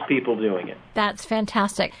 for most people doing it. That's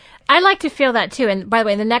fantastic. I like to feel that too. And by the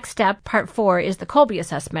way, the next step, part 4, is the Kolbe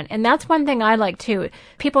assessment. And that's one thing I like too.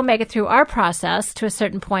 People make it through our process to a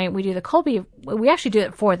certain point. We do the Kolbe. We actually do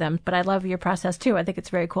it for them, but I love your process too. I think it's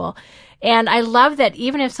very cool. And I love that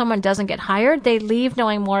even if someone doesn't get hired, they leave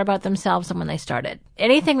knowing more about themselves than when they started.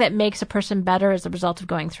 Anything that makes a person better as a result of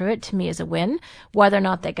going through it, to me, is a win, whether or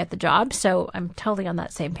not they get the job. So I'm totally on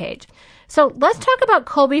that same page. So let's talk about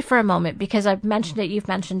Kolbe for a moment, because I've mentioned it, you've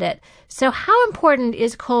mentioned it. So how important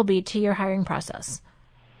is Kolbe to your hiring process?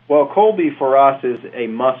 Well, Kolbe for us is a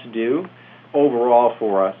must-do overall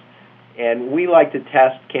for us. And we like to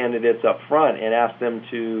test candidates up front and ask them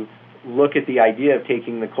to look at the idea of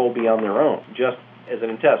taking the Kolbe on their own, just as a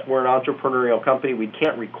test. We're an entrepreneurial company. We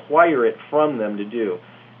can't require it from them to do.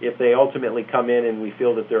 If they ultimately come in and we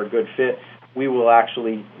feel that they're a good fit, we will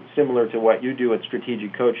actually, similar to what you do at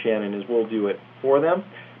Strategic Coach, Shannon, is we'll do it for them.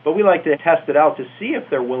 But we like to test it out to see if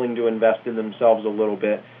they're willing to invest in themselves a little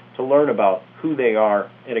bit to learn about who they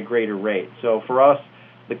are at a greater rate. So for us,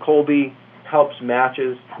 the Kolbe helps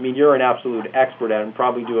matches. I mean, you're an absolute expert at it and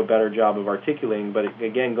probably do a better job of articulating, but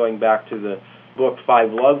again, going back to the book 5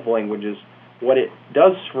 Love Languages, what it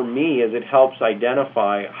does for me is it helps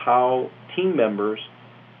identify how team members,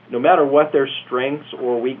 no matter what their strengths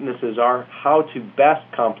or weaknesses are, how to best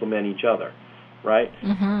complement each other, right?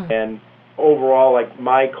 Mm-hmm. And overall, like,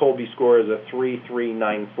 my Kolbe score is a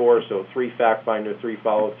 3-3-9-4, so 3 fact finder, 3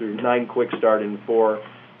 follow through, 9 quick start, and 4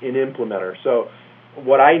 in implementer. So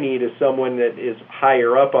what I need is someone that is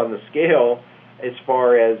higher up on the scale as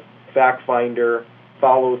far as fact finder,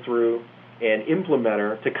 follow through, and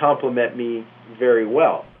implementer to complement me very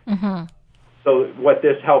well. Mm-hmm. So what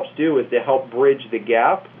this helps do is to help bridge the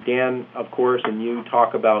gap. Dan, of course, and you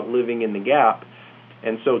talk about living in the gap.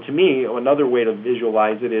 And so to me, another way to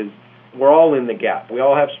visualize it is we're all in the gap. We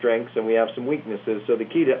all have strengths and we have some weaknesses. So the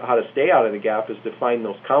key to how to stay out of the gap is to find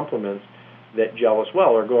those complements that gel us well.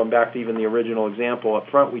 Or going back to even the original example up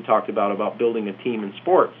front we talked about building a team in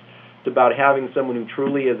sports. It's about having someone who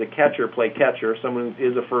truly is a catcher play catcher, someone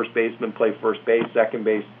who is a first baseman play first base, second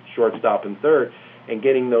base, shortstop, and third, and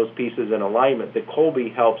getting those pieces in alignment. The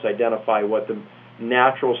Kolbe helps identify what the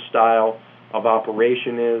natural style of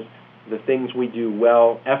operation is, the things we do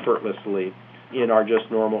well effortlessly in our just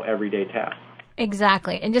normal everyday tasks.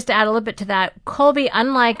 Exactly. And just to add a little bit to that, Kolbe,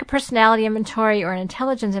 unlike a personality inventory or an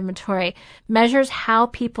intelligence inventory, measures how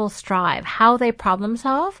people strive, how they problem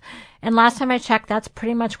solve. And last time I checked, that's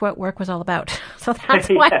pretty much what work was all about. So that's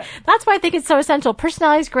why I think it's so essential.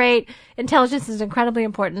 Personality is great. Intelligence is incredibly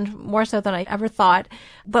important, more so than I ever thought.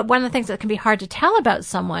 But one of the things that can be hard to tell about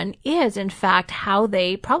someone is, in fact, how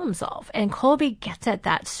they problem solve. And Kolbe gets at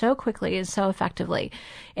that so quickly and so effectively.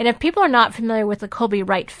 And if people are not familiar with the Kolbe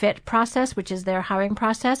Right Fit process, which is their hiring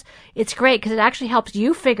process, it's great because it actually helps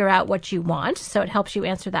you figure out what you want. So it helps you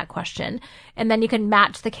answer that question. And then you can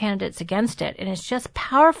match the candidates against it. And it's just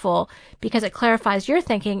powerful because it clarifies your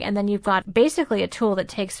thinking. And then you've got basically a tool that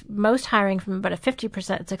takes most hiring from about a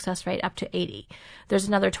 50% success rate up to 80%. There's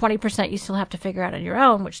another 20% you still have to figure out on your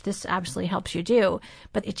own, which this absolutely helps you do.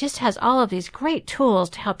 But it just has all of these great tools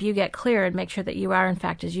to help you get clear and make sure that you are, in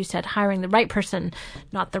fact, as you said, hiring the right person,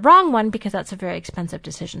 not the wrong one, because that's a very expensive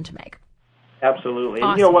decision to make. Absolutely.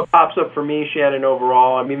 Awesome. And, you know, what pops up for me, Shannon,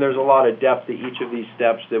 overall, I mean, there's a lot of depth to each of these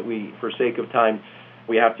steps that we, for sake of time,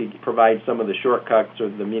 we have to provide some of the shortcuts or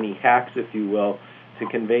the mini hacks, if you will, to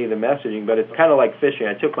convey the messaging. But it's kind of like fishing.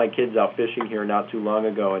 I took my kids out fishing here not too long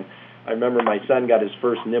ago, and I remember my son got his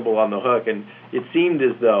first nibble on the hook, and it seemed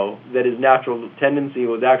as though that his natural tendency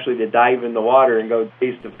was actually to dive in the water and go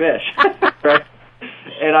chase the fish. Right?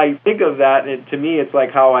 And I think of that, and to me, it's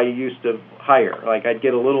like how I used to hire. Like, I'd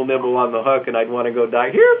get a little nibble on the hook, and I'd want to go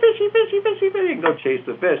dive, here, fishy, fishy, fishy, fishy, and go chase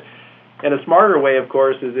the fish. And a smarter way, of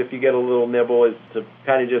course, is if you get a little nibble, is to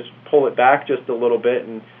kind of just pull it back just a little bit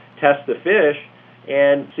and test the fish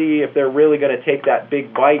and see if they're really going to take that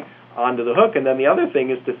big bite onto the hook. And then the other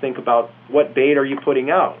thing is to think about what bait are you putting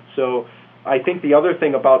out. So I think the other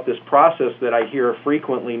thing about this process that I hear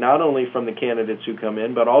frequently, not only from the candidates who come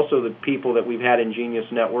in, but also the people that we've had in Genius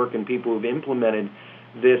Network and people who've implemented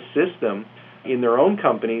this system in their own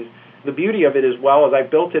companies, the beauty of it as well is I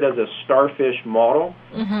built it as a starfish model.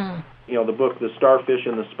 Mm-hmm. You know, the book, The Starfish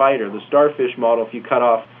and the Spider. The starfish model, if you cut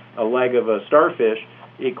off a leg of a starfish,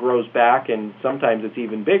 it grows back, and sometimes it's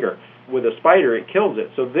even bigger. With a spider, it kills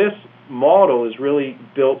it. So this model is really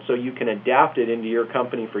built so you can adapt it into your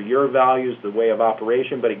company for your values, the way of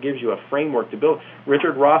operation, but it gives you a framework to build.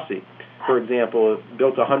 Richard Rossi, for example,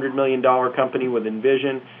 built a $100 million company with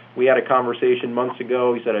Envision. We had a conversation months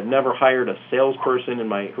ago. He said, I've never hired a salesperson in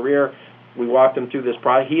my career. We walked him through this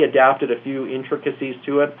process. He adapted a few intricacies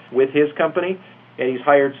to it with his company, and he's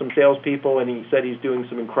hired some salespeople, and he said he's doing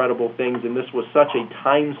some incredible things, and this was such a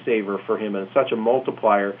time saver for him and such a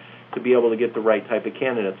multiplier to be able to get the right type of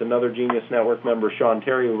candidates. Another Genius Network member, Sean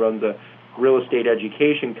Terry, who runs a real estate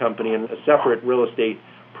education company and a separate real estate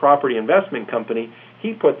property investment company,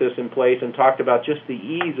 he put this in place and talked about just the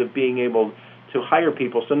ease of being able to hire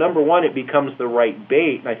people. So number one, it becomes the right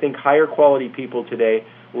bait. And I think higher quality people today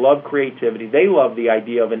love creativity. They love the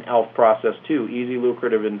idea of an ELF process too, easy,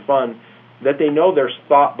 lucrative, and fun, that they know there's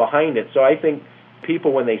thought behind it. So I think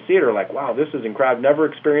people, when they see it, are like, wow, this is incredible. I've never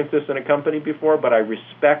experienced this in a company before, but I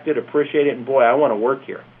respect it, appreciate it, and boy, I want to work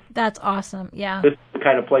here. That's awesome, yeah. This is the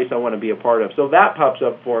kind of place I want to be a part of. So that pops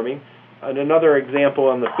up for me. And another example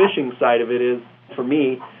on the fishing side of it is, for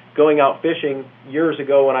me, going out fishing years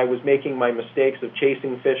ago when I was making my mistakes of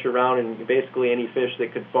chasing fish around, and basically any fish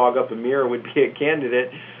that could fog up a mirror would be a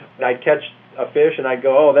candidate. And I'd catch a fish and I'd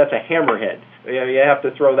go, oh, that's a hammerhead. You have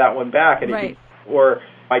to throw that one back. And right. Or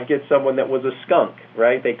I'd get someone that was a skunk,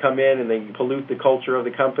 right? They come in and they pollute the culture of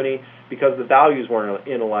the company because the values weren't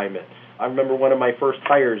in alignment. I remember one of my first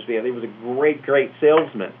hires, he was a great, great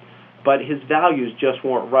salesman, but his values just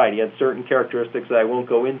weren't right. He had certain characteristics that I won't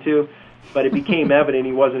go into, but it became evident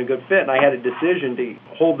he wasn't a good fit, and I had a decision to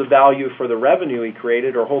hold the value for the revenue he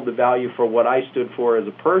created or hold the value for what I stood for as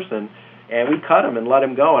a person, and we cut him and let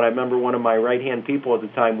him go. And I remember one of my right-hand people at the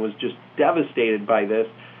time was just devastated by this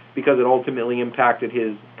because it ultimately impacted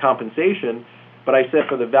his compensation. But I said,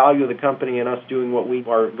 for the value of the company and us doing what we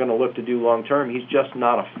are going to look to do long-term, he's just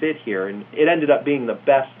not a fit here. And it ended up being the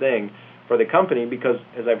best thing for the company because,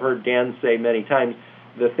 as I've heard Dan say many times,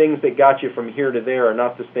 the things that got you from here to there are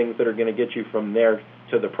not the things that are going to get you from there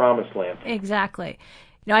to the promised land. Exactly.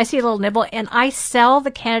 You know, I see a little nibble, and I sell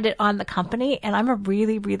the candidate on the company, and I'm a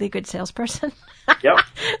really, really good salesperson. Yep.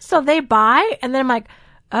 So they buy, and then I'm like,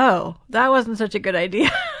 oh, that wasn't such a good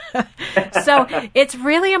idea. So it's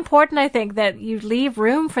really important, I think, that you leave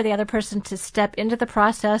room for the other person to step into the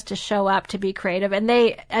process, to show up, to be creative. And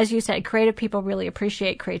they, as you said, creative people really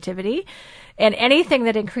appreciate creativity. And anything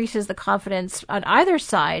that increases the confidence on either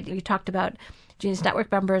side, you talked about Genius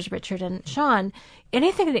Network members, Richard and Sean,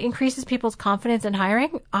 anything that increases people's confidence in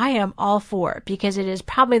hiring, I am all for, because it is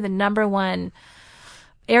probably the number one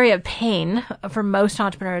area of pain for most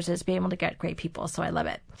entrepreneurs is being able to get great people. So I love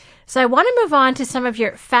it. So I want to move on to some of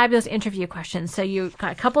your fabulous interview questions. So you've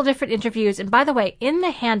got a couple different interviews. And by the way, in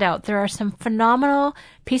the handout, there are some phenomenal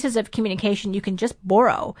pieces of communication you can just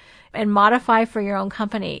borrow and modify for your own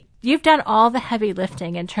company. You've done all the heavy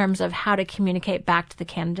lifting in terms of how to communicate back to the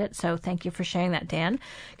candidate. So thank you for sharing that, Dan,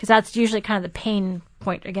 because that's usually kind of the pain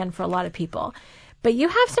point, again, for a lot of people. But you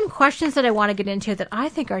have some questions that I want to get into that I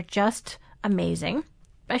think are just amazing.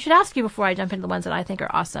 I should ask you before I jump into the ones that I think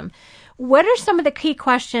are awesome. What are some of the key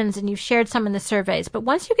questions, and you've shared some in the surveys, but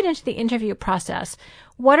once you get into the interview process,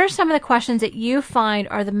 what are some of the questions that you find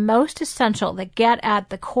are the most essential that get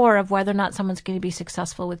at the core of whether or not someone's going to be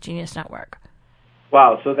successful with Genius Network?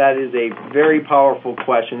 Wow, so that is a very powerful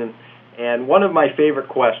question. And one of my favorite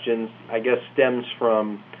questions, I guess, stems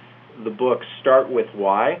from the book Start With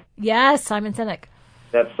Why. Yes, Simon Sinek.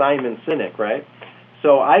 That's Simon Sinek, right?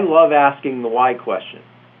 So I love asking the why question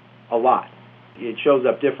a lot. It shows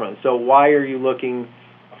up different. So why are you looking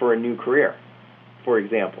for a new career, for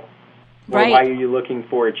example? Or right. Why are you looking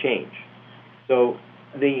for a change? So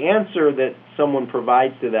the answer that someone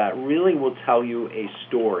provides to that really will tell you a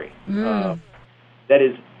story that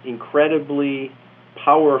is incredibly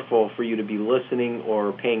powerful for you to be listening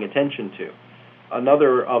or paying attention to.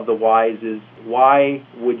 Another of the whys is, why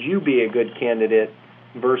would you be a good candidate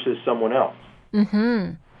versus someone else?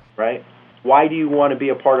 Mm-hmm. Right? Why do you want to be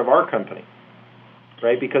a part of our company?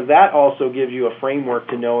 Right? Because that also gives you a framework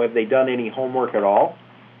to know if they've done any homework at all,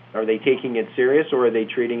 Are they taking it serious, or are they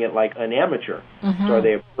treating it like an amateur? Mm-hmm. So are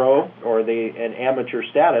they a pro, or are they an amateur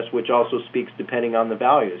status, which also speaks depending on the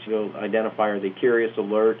values. You'll identify, are they curious,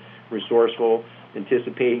 alert, resourceful,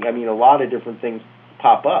 anticipating? I mean, a lot of different things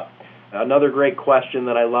pop up. Another great question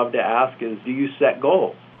that I love to ask is, do you set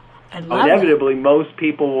goals? Inevitably, most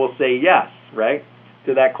people will say yes, right,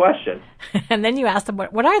 to that question. And then you ask them,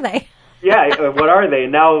 what are they? Yeah, what are they?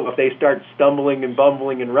 And now if they start stumbling and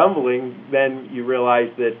bumbling and rumbling, then you realize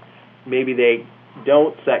that maybe they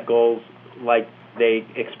don't set goals like they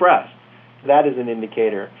expressed. That is an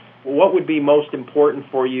indicator. What would be most important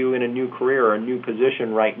for you in a new career or a new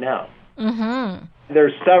position right now? Mm-hmm.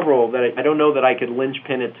 There's several that I don't know that I could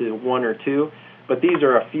linchpin it to one or two, but these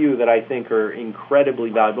are a few that I think are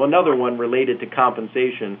incredibly valuable. Another one related to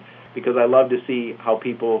compensation, because I love to see how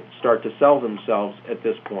people start to sell themselves at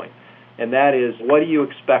this point. And that is, what do you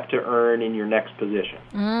expect to earn in your next position?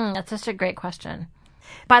 That's such a great question.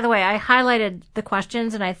 By the way, I highlighted the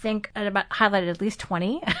questions, and I think I highlighted at least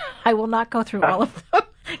 20. I will not go through all of them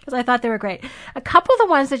because I thought they were great. A couple of the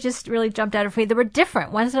ones that just really jumped out at me, that were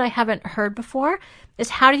different, ones that I haven't heard before, is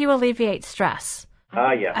how do you alleviate stress?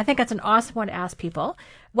 Yeah. I think that's an awesome one to ask people.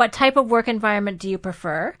 What type of work environment do you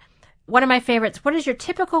prefer? One of my favorites, what is your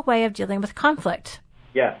typical way of dealing with conflict?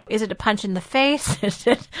 Yeah. Is it a punch in the face? Is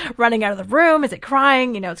it running out of the room? Is it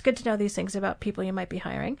crying? It's good to know these things about people you might be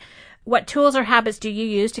hiring. What tools or habits do you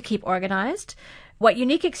use to keep organized? What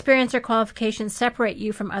unique experience or qualifications separate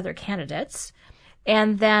you from other candidates?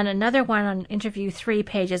 And then another one on interview 3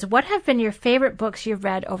 pages. What have been your favorite books you've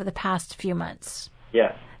read over the past few months?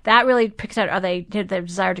 Yeah. That really picks out, the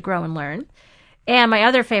desire to grow and learn. And my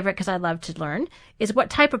other favorite, because I love to learn, is what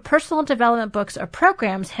type of personal development books or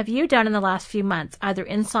programs have you done in the last few months, either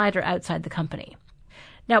inside or outside the company?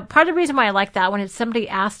 Now, part of the reason why I like that one is somebody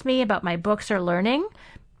asked me about my books or learning.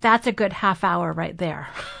 That's a good half hour right there.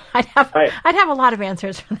 I'd have a lot of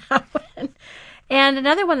answers for that one. And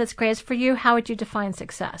another one that's great is for you, how would you define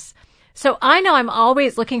success? So I know I'm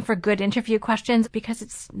always looking for good interview questions because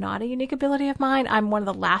it's not a unique ability of mine. I'm one of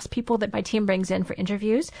the last people that my team brings in for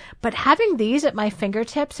interviews. But having these at my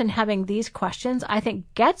fingertips and having these questions, I think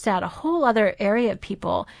gets at a whole other area of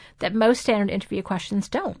people that most standard interview questions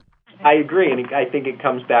don't. I agree, and I think it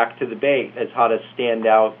comes back to the debate as how to stand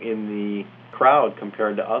out in the crowd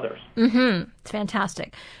compared to others. Mm-hmm. It's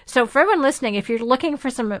fantastic. So for everyone listening, if you're looking for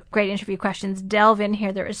some great interview questions, delve in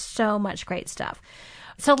here. There is so much great stuff.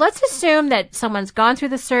 So let's assume that someone's gone through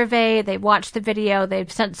the survey, they've watched the video,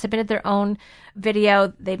 they've submitted their own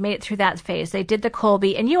video, they've made it through that phase, they did the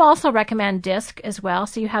Kolbe, and you also recommend DISC as well,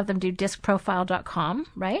 so you have them do discprofile.com,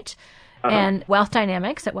 right? Uh-huh. And Wealth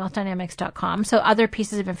Dynamics at wealthdynamics.com, so other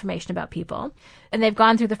pieces of information about people. And they've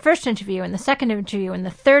gone through the first interview and the second interview and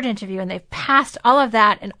the third interview, and they've passed all of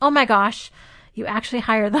that, and oh my gosh, you actually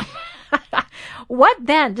hire them. What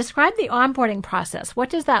then? Describe the onboarding process. What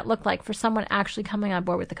does that look like for someone actually coming on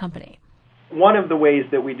board with the company? One of the ways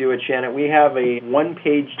that we do it, Shannon, we have a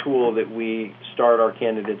one-page tool that we start our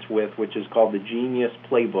candidates with, which is called the Genius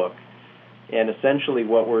Playbook. And essentially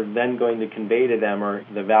what we're then going to convey to them are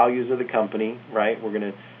the values of the company, right? We're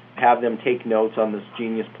going to have them take notes on this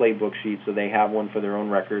Genius Playbook sheet so they have one for their own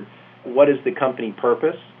record. What is the company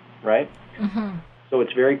purpose, right? Mm-hmm. So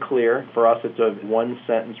it's very clear. For us, it's a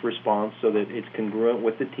one-sentence response so that it's congruent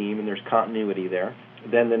with the team and there's continuity there.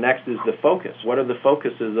 Then the next is the focus. What are the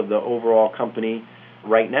focuses of the overall company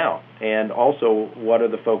right now? And also, what are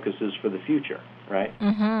the focuses for the future, right?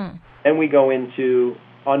 Mm-hmm. Then we go into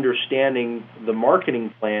understanding the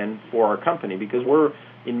marketing plan for our company, because we're,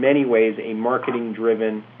 in many ways, a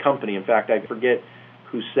marketing-driven company. In fact, I forget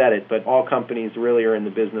who said it, but all companies really are in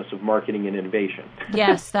the business of marketing and innovation.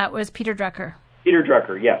 Yes, that was Peter Drucker. Peter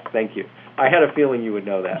Drucker, yes, thank you. I had a feeling you would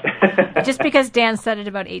know that. Just because Dan said it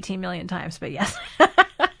about 18 million times, but yes.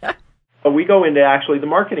 But we go into actually the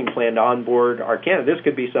marketing plan to onboard our candidate. This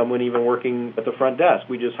could be someone even working at the front desk.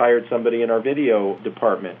 We just hired somebody in our video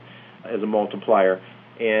department as a multiplier,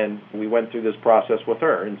 and we went through this process with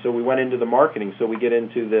her. And so we went into the marketing. So we get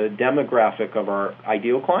into the demographic of our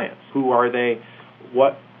ideal clients. Who are they?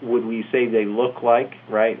 What would we say they look like,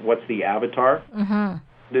 right? What's the avatar? Mm-hmm.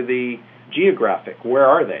 The geographic, where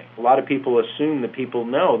are they? A lot of people assume that people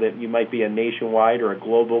know that you might be a nationwide or a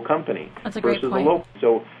global company. That's a great point. A local.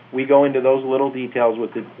 So we go into those little details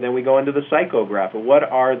with it. Then we go into the psychographic. What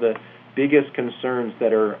are the biggest concerns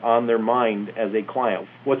that are on their mind as a client?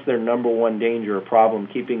 What's their number one danger or problem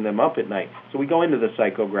keeping them up at night? So we go into the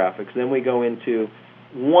psychographics. Then we go into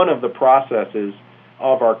one of the processes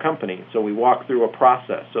of our company. So we walk through a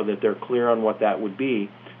process so that they're clear on what that would be.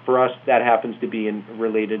 For us, that happens to be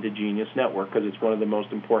related to Genius Network because it's one of the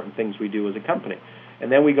most important things we do as a company.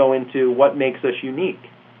 And then we go into what makes us unique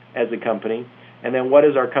as a company, and then what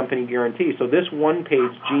is our company guarantee. So this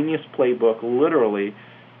one-page Genius Playbook, literally,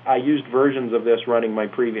 I used versions of this running my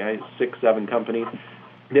previous 6-7 companies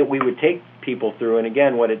that we would take people through. And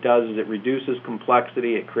again, what it does is it reduces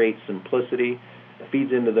complexity, it creates simplicity, it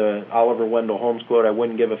feeds into the Oliver Wendell Holmes quote, I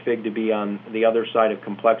wouldn't give a fig to be on the other side of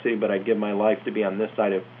complexity, but I'd give my life to be on this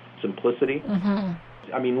side of simplicity.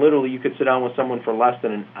 I mean, literally, you could sit down with someone for less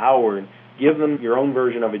than an hour and give them your own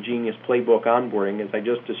version of a Genius Playbook onboarding, as I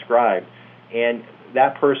just described, and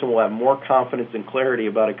that person will have more confidence and clarity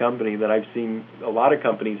about a company that I've seen a lot of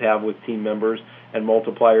companies have with team members and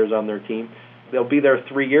multipliers on their team. They'll be there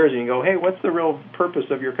 3 years, and you go, hey, what's the real purpose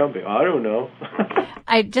of your company? I don't know.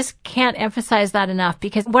 I just can't emphasize that enough,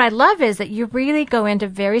 because what I love is that you really go into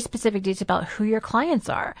very specific detail about who your clients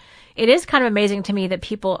are. It is kind of amazing to me that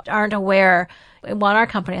people aren't aware. Well, in our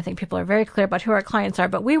company, I think people are very clear about who our clients are,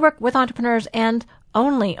 but we work with entrepreneurs and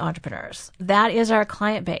only entrepreneurs. That is our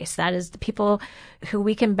client base. That is the people who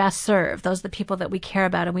we can best serve. Those are the people that we care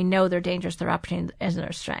about, and we know their dangers, their opportunities, and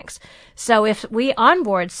their strengths. So if we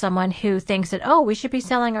onboard someone who thinks that, oh, we should be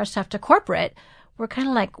selling our stuff to corporate, we're kind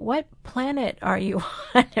of like, what planet are you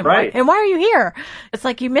on? Right. And why are you here? It's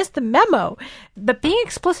like you missed the memo. But being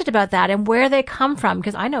explicit about that and where they come from,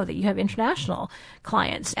 because I know that you have international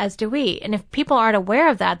clients, as do we. And if people aren't aware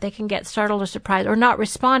of that, they can get startled or surprised or not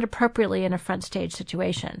respond appropriately in a front stage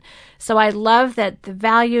situation. So I love that the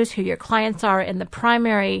values, who your clients are, and the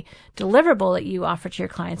primary deliverable that you offer to your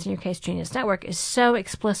clients, in your case, Genius Network, is so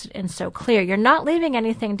explicit and so clear. You're not leaving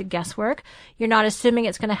anything to guesswork. You're not assuming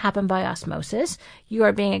it's going to happen by osmosis. You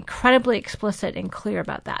are being incredibly explicit and clear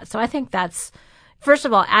about that. So I think that's, first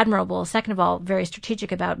of all, admirable. Second of all, very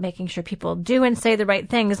strategic about making sure people do and say the right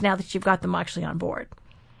things now that you've got them actually on board.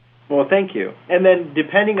 Well, thank you. And then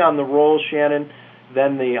depending on the role, Shannon,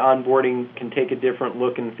 then the onboarding can take a different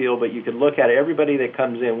look and feel, but you could look at it. Everybody that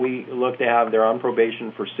comes in, we look to have they're on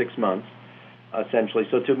probation for 6 months, essentially.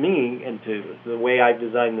 So to me, and to the way I've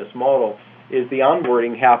designed this model, is the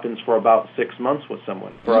onboarding happens for about 6 months with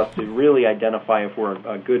someone, for us to really identify if we're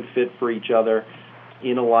a good fit for each other,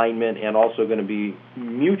 in alignment, and also going to be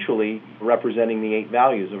mutually representing the 8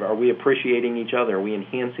 values. Are we appreciating each other? Are we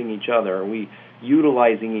enhancing each other? Are we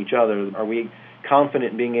utilizing each other? Are we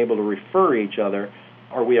confident in being able to refer each other?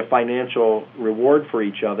 Are we a financial reward for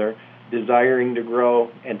each other, desiring to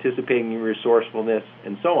grow, anticipating resourcefulness,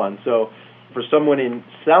 and so on? So for someone in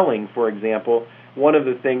selling, for example, one of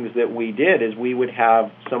the things that we did is we would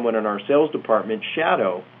have someone in our sales department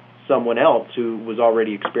shadow someone else who was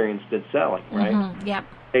already experienced at selling, right? Mm-hmm. Yep.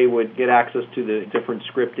 They would get access to the different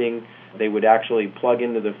scripting. They would actually plug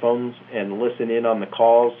into the phones and listen in on the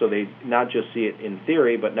calls, so they'd not just see it in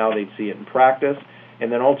theory, but now they'd see it in practice,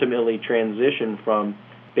 and then ultimately transition from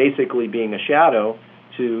basically being a shadow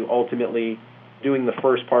to ultimately doing the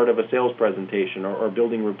first part of a sales presentation or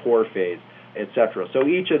building rapport phase, etc. So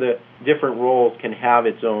each of the different roles can have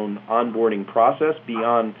its own onboarding process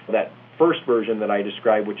beyond that first version that I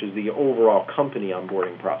described, which is the overall company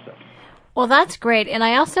onboarding process. Well, that's great. And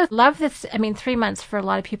I also love this. I mean, 3 months for a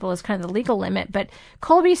lot of people is kind of the legal limit, but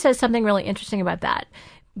Kolbe says something really interesting about that.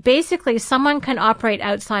 Basically, someone can operate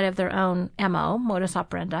outside of their own MO, modus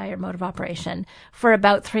operandi or mode of operation, for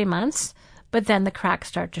about 3 months, but then the cracks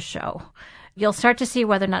start to show. You'll start to see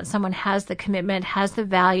whether or not someone has the commitment, has the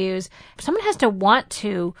values. Someone has to want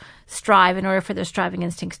to strive in order for their striving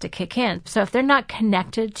instincts to kick in. So if they're not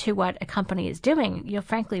connected to what a company is doing, you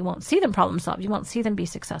frankly won't see them problem solve. You won't see them be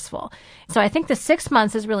successful. So I think the 6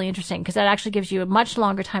 months is really interesting because that actually gives you a much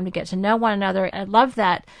longer time to get to know one another. I love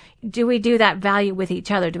that. Do we do that value with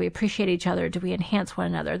each other? Do we appreciate each other? Do we enhance one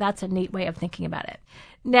another? That's a neat way of thinking about it.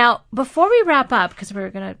 Now, before we wrap up, because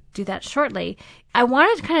we're going to do that shortly, I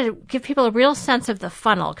wanted to kind of give people a real sense of the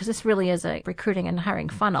funnel, because this really is a recruiting and hiring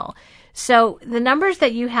funnel. So the numbers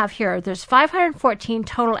that you have here, there's 514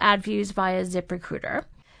 total ad views via ZipRecruiter,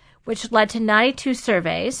 which led to 92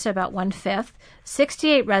 surveys, so about 1/5,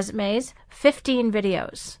 68 resumes, 15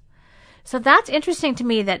 videos. So that's interesting to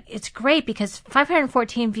me that it's great because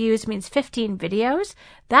 514 views means 15 videos.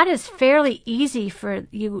 That is fairly easy for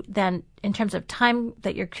you then in terms of time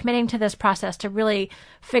that you're committing to this process to really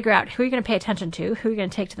figure out who you're going to pay attention to, who you're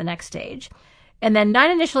going to take to the next stage. And then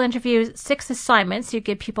 9 initial interviews, 6 assignments. You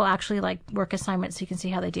give people actually like work assignments so you can see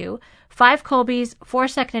how they do. 5 Kolbes, 4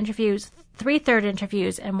 second interviews, 3 third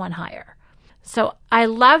interviews, and 1 hire. So I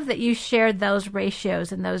love that you shared those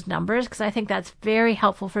ratios and those numbers because I think that's very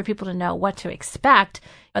helpful for people to know what to expect.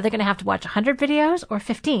 Are they going to have to watch 100 videos or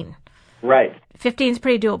 15? Right. 15 is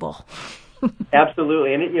pretty doable.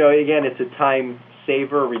 Absolutely. And, again, it's a time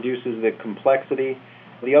saver, reduces the complexity.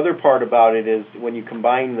 The other part about it is when you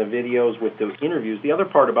combine the videos with the interviews, the other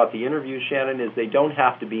part about the interviews, Shannon, is they don't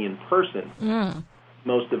have to be in person.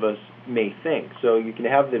 Most of us may think. So you can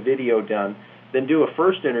have the video done, then do a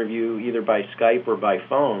first interview either by Skype or by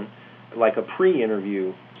phone, like a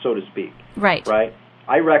pre-interview, so to speak. Right.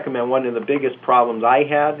 I recommend one of the biggest problems I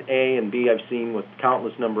had, A, and B, I've seen with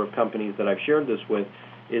countless number of companies that I've shared this with,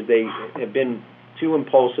 is they have been too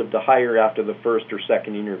impulsive to hire after the first or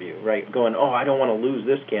second interview, right? Going, I don't want to lose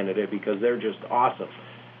this candidate because they're just awesome.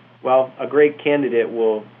 Well, a great candidate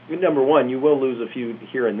will, number one, you will lose a few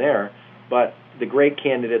here and there, but the great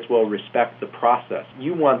candidates will respect the process.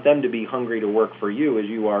 You want them to be hungry to work for you as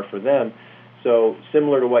you are for them. So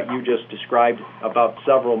similar to what you just described about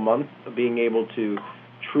several months of being able to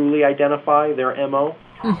truly identify their MO,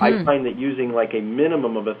 I find that using like a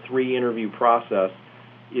minimum of a 3-interview process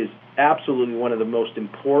is absolutely one of the most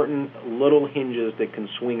important little hinges that can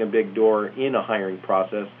swing a big door in a hiring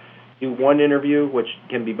process. Do one interview, which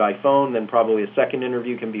can be by phone, then probably a second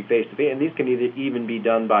interview can be face-to-face, and these can even be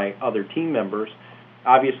done by other team members.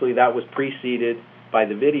 Obviously, that was preceded by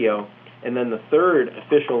the video. And then the third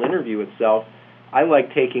official interview itself, I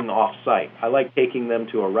like taking off-site. I like taking them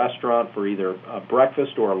to a restaurant for either a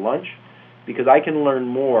breakfast or a lunch because I can learn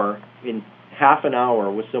more in half an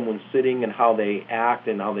hour with someone sitting and how they act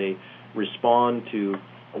and how they respond to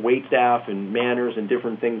wait staff and manners and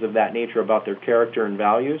different things of that nature about their character and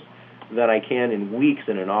values than I can in weeks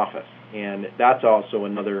in an office. And that's also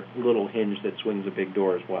another little hinge that swings a big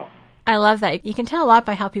door as well. I love that. You can tell a lot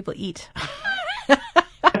by how people eat.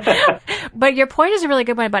 But your point is a really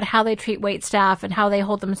good one about how they treat wait staff and how they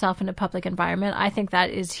hold themselves in a public environment. I think that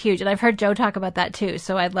is huge. And I've heard Joe talk about that too.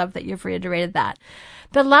 So I love that you've reiterated that.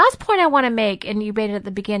 The last point I want to make, and you made it at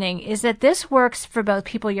the beginning, is that this works for both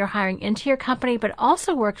people you're hiring into your company, but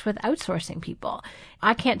also works with outsourcing people.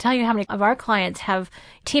 I can't tell you how many of our clients have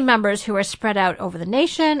team members who are spread out over the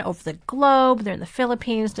nation, over the globe. They're in the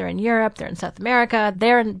Philippines, they're in Europe, they're in South America,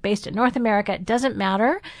 they're based in North America. It doesn't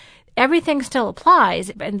matter. Everything still applies,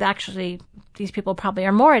 and actually these people probably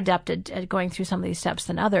are more adapted at going through some of these steps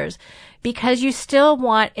than others because you still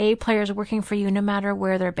want A players working for you no matter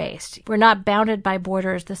where they're based. We're not bounded by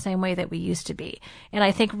borders the same way that we used to be. And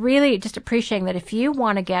I think really just appreciating that if you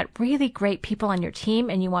want to get really great people on your team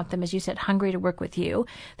and you want them, as you said, hungry to work with you,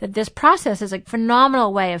 that this process is a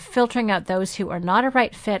phenomenal way of filtering out those who are not a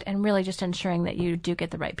right fit and really just ensuring that you do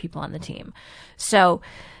get the right people on the team. So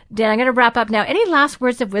Dan, I'm going to wrap up now. Any last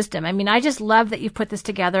words of wisdom? I mean, I just love that you've put this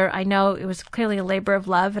together. I know it was clearly a labor of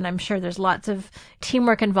love, and I'm sure there's lots of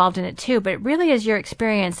teamwork involved in it too, but it really is your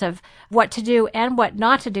experience of what to do and what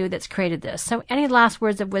not to do that's created this. So any last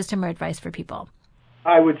words of wisdom or advice for people?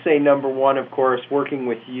 I would say number one, of course, working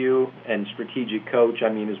with you and Strategic Coach,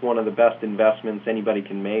 is one of the best investments anybody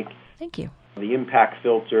can make. Thank you. The impact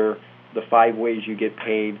filter, the 5 ways you get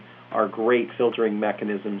paid, are great filtering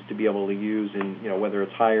mechanisms to be able to use in, whether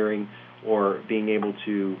it's hiring or being able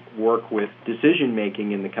to work with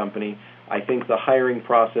decision-making in the company. I think the hiring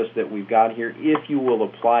process that we've got here, if you will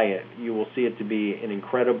apply it, you will see it to be an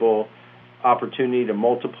incredible opportunity to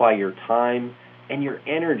multiply your time and your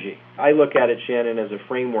energy. I look at it, Shannon, as a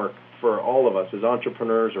framework for all of us as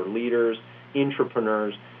entrepreneurs or leaders,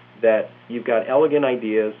 intrapreneurs, that you've got elegant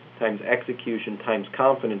ideas times execution times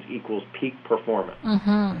confidence equals peak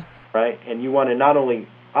performance. Right? And you want to not only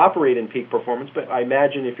operate in peak performance, but I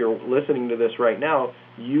imagine if you're listening to this right now,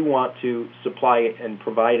 you want to supply and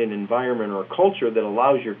provide an environment or a culture that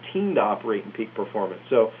allows your team to operate in peak performance.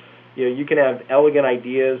 So, you can have elegant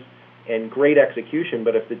ideas and great execution,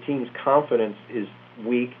 but if the team's confidence is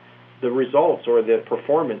weak, the results or the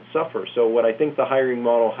performance suffer. So what I think the hiring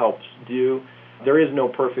model helps do, there is no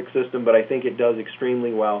perfect system, but I think it does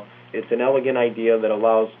extremely well. It's an elegant idea that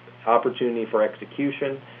allows opportunity for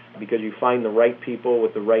execution, because you find the right people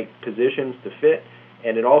with the right positions to fit,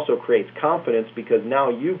 and it also creates confidence because now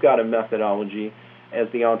you've got a methodology as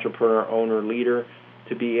the entrepreneur, owner, leader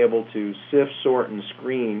to be able to sift, sort, and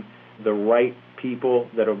screen the right people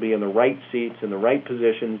that will be in the right seats, in the right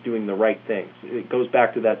positions, doing the right things. It goes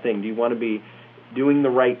back to that thing. Do you want to be doing the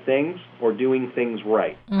right things or doing things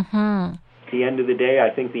right? At the end of the day, I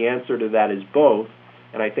think the answer to that is both,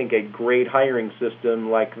 and I think a great hiring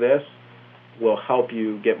system like this will help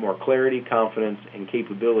you get more clarity, confidence, and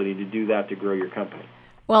capability to do that to grow your company.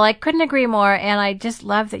 Well, I couldn't agree more, and I just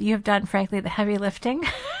love that you have done, frankly, the heavy lifting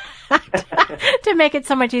to make it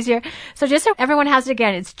so much easier. So just so everyone has it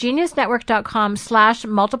again, it's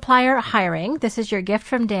geniusnetwork.com/multiplier hiring. This is your gift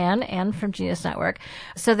from Dan and from Genius Network,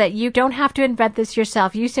 so that you don't have to invent this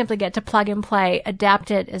yourself. You simply get to plug and play,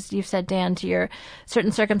 adapt it, as you've said, Dan, to your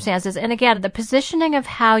certain circumstances. And again, the positioning of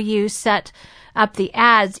how you set up the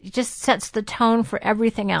ads, it just sets the tone for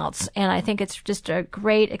everything else. And I think it's just a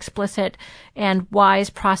great, explicit, and wise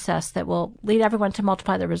process that will lead everyone to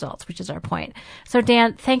multiply their results, which is our point. So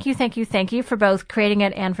Dan, thank you for both creating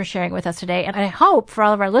it and for sharing it with us today. And I hope for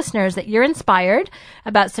all of our listeners that you're inspired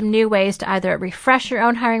about some new ways to either refresh your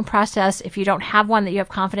own hiring process. If you don't have one that you have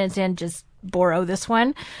confidence in, just borrow this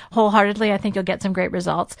one wholeheartedly. I think you'll get some great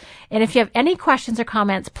results. And if you have any questions or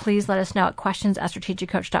comments, please let us know at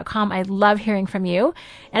questions@strategiccoach.com. I love hearing from you.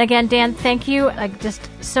 And again, Dan, thank you. I just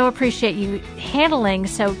so appreciate you handling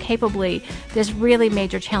so capably this really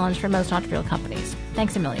major challenge for most entrepreneurial companies.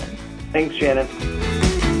 Thanks a million. Thanks, Shannon.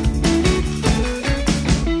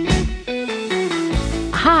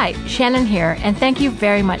 Hi, Shannon here, and thank you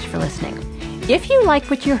very much for listening. If you like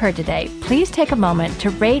what you heard today, please take a moment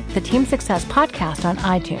to rate the Team Success podcast on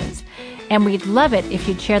iTunes. And we'd love it if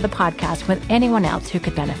you'd share the podcast with anyone else who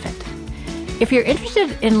could benefit. If you're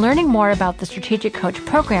interested in learning more about the Strategic Coach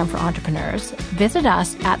program for entrepreneurs, visit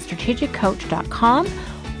us at strategiccoach.com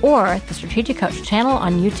or the Strategic Coach channel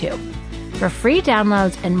on YouTube. For free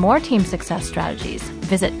downloads and more team success strategies,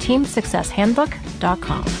 visit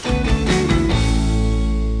teamsuccesshandbook.com.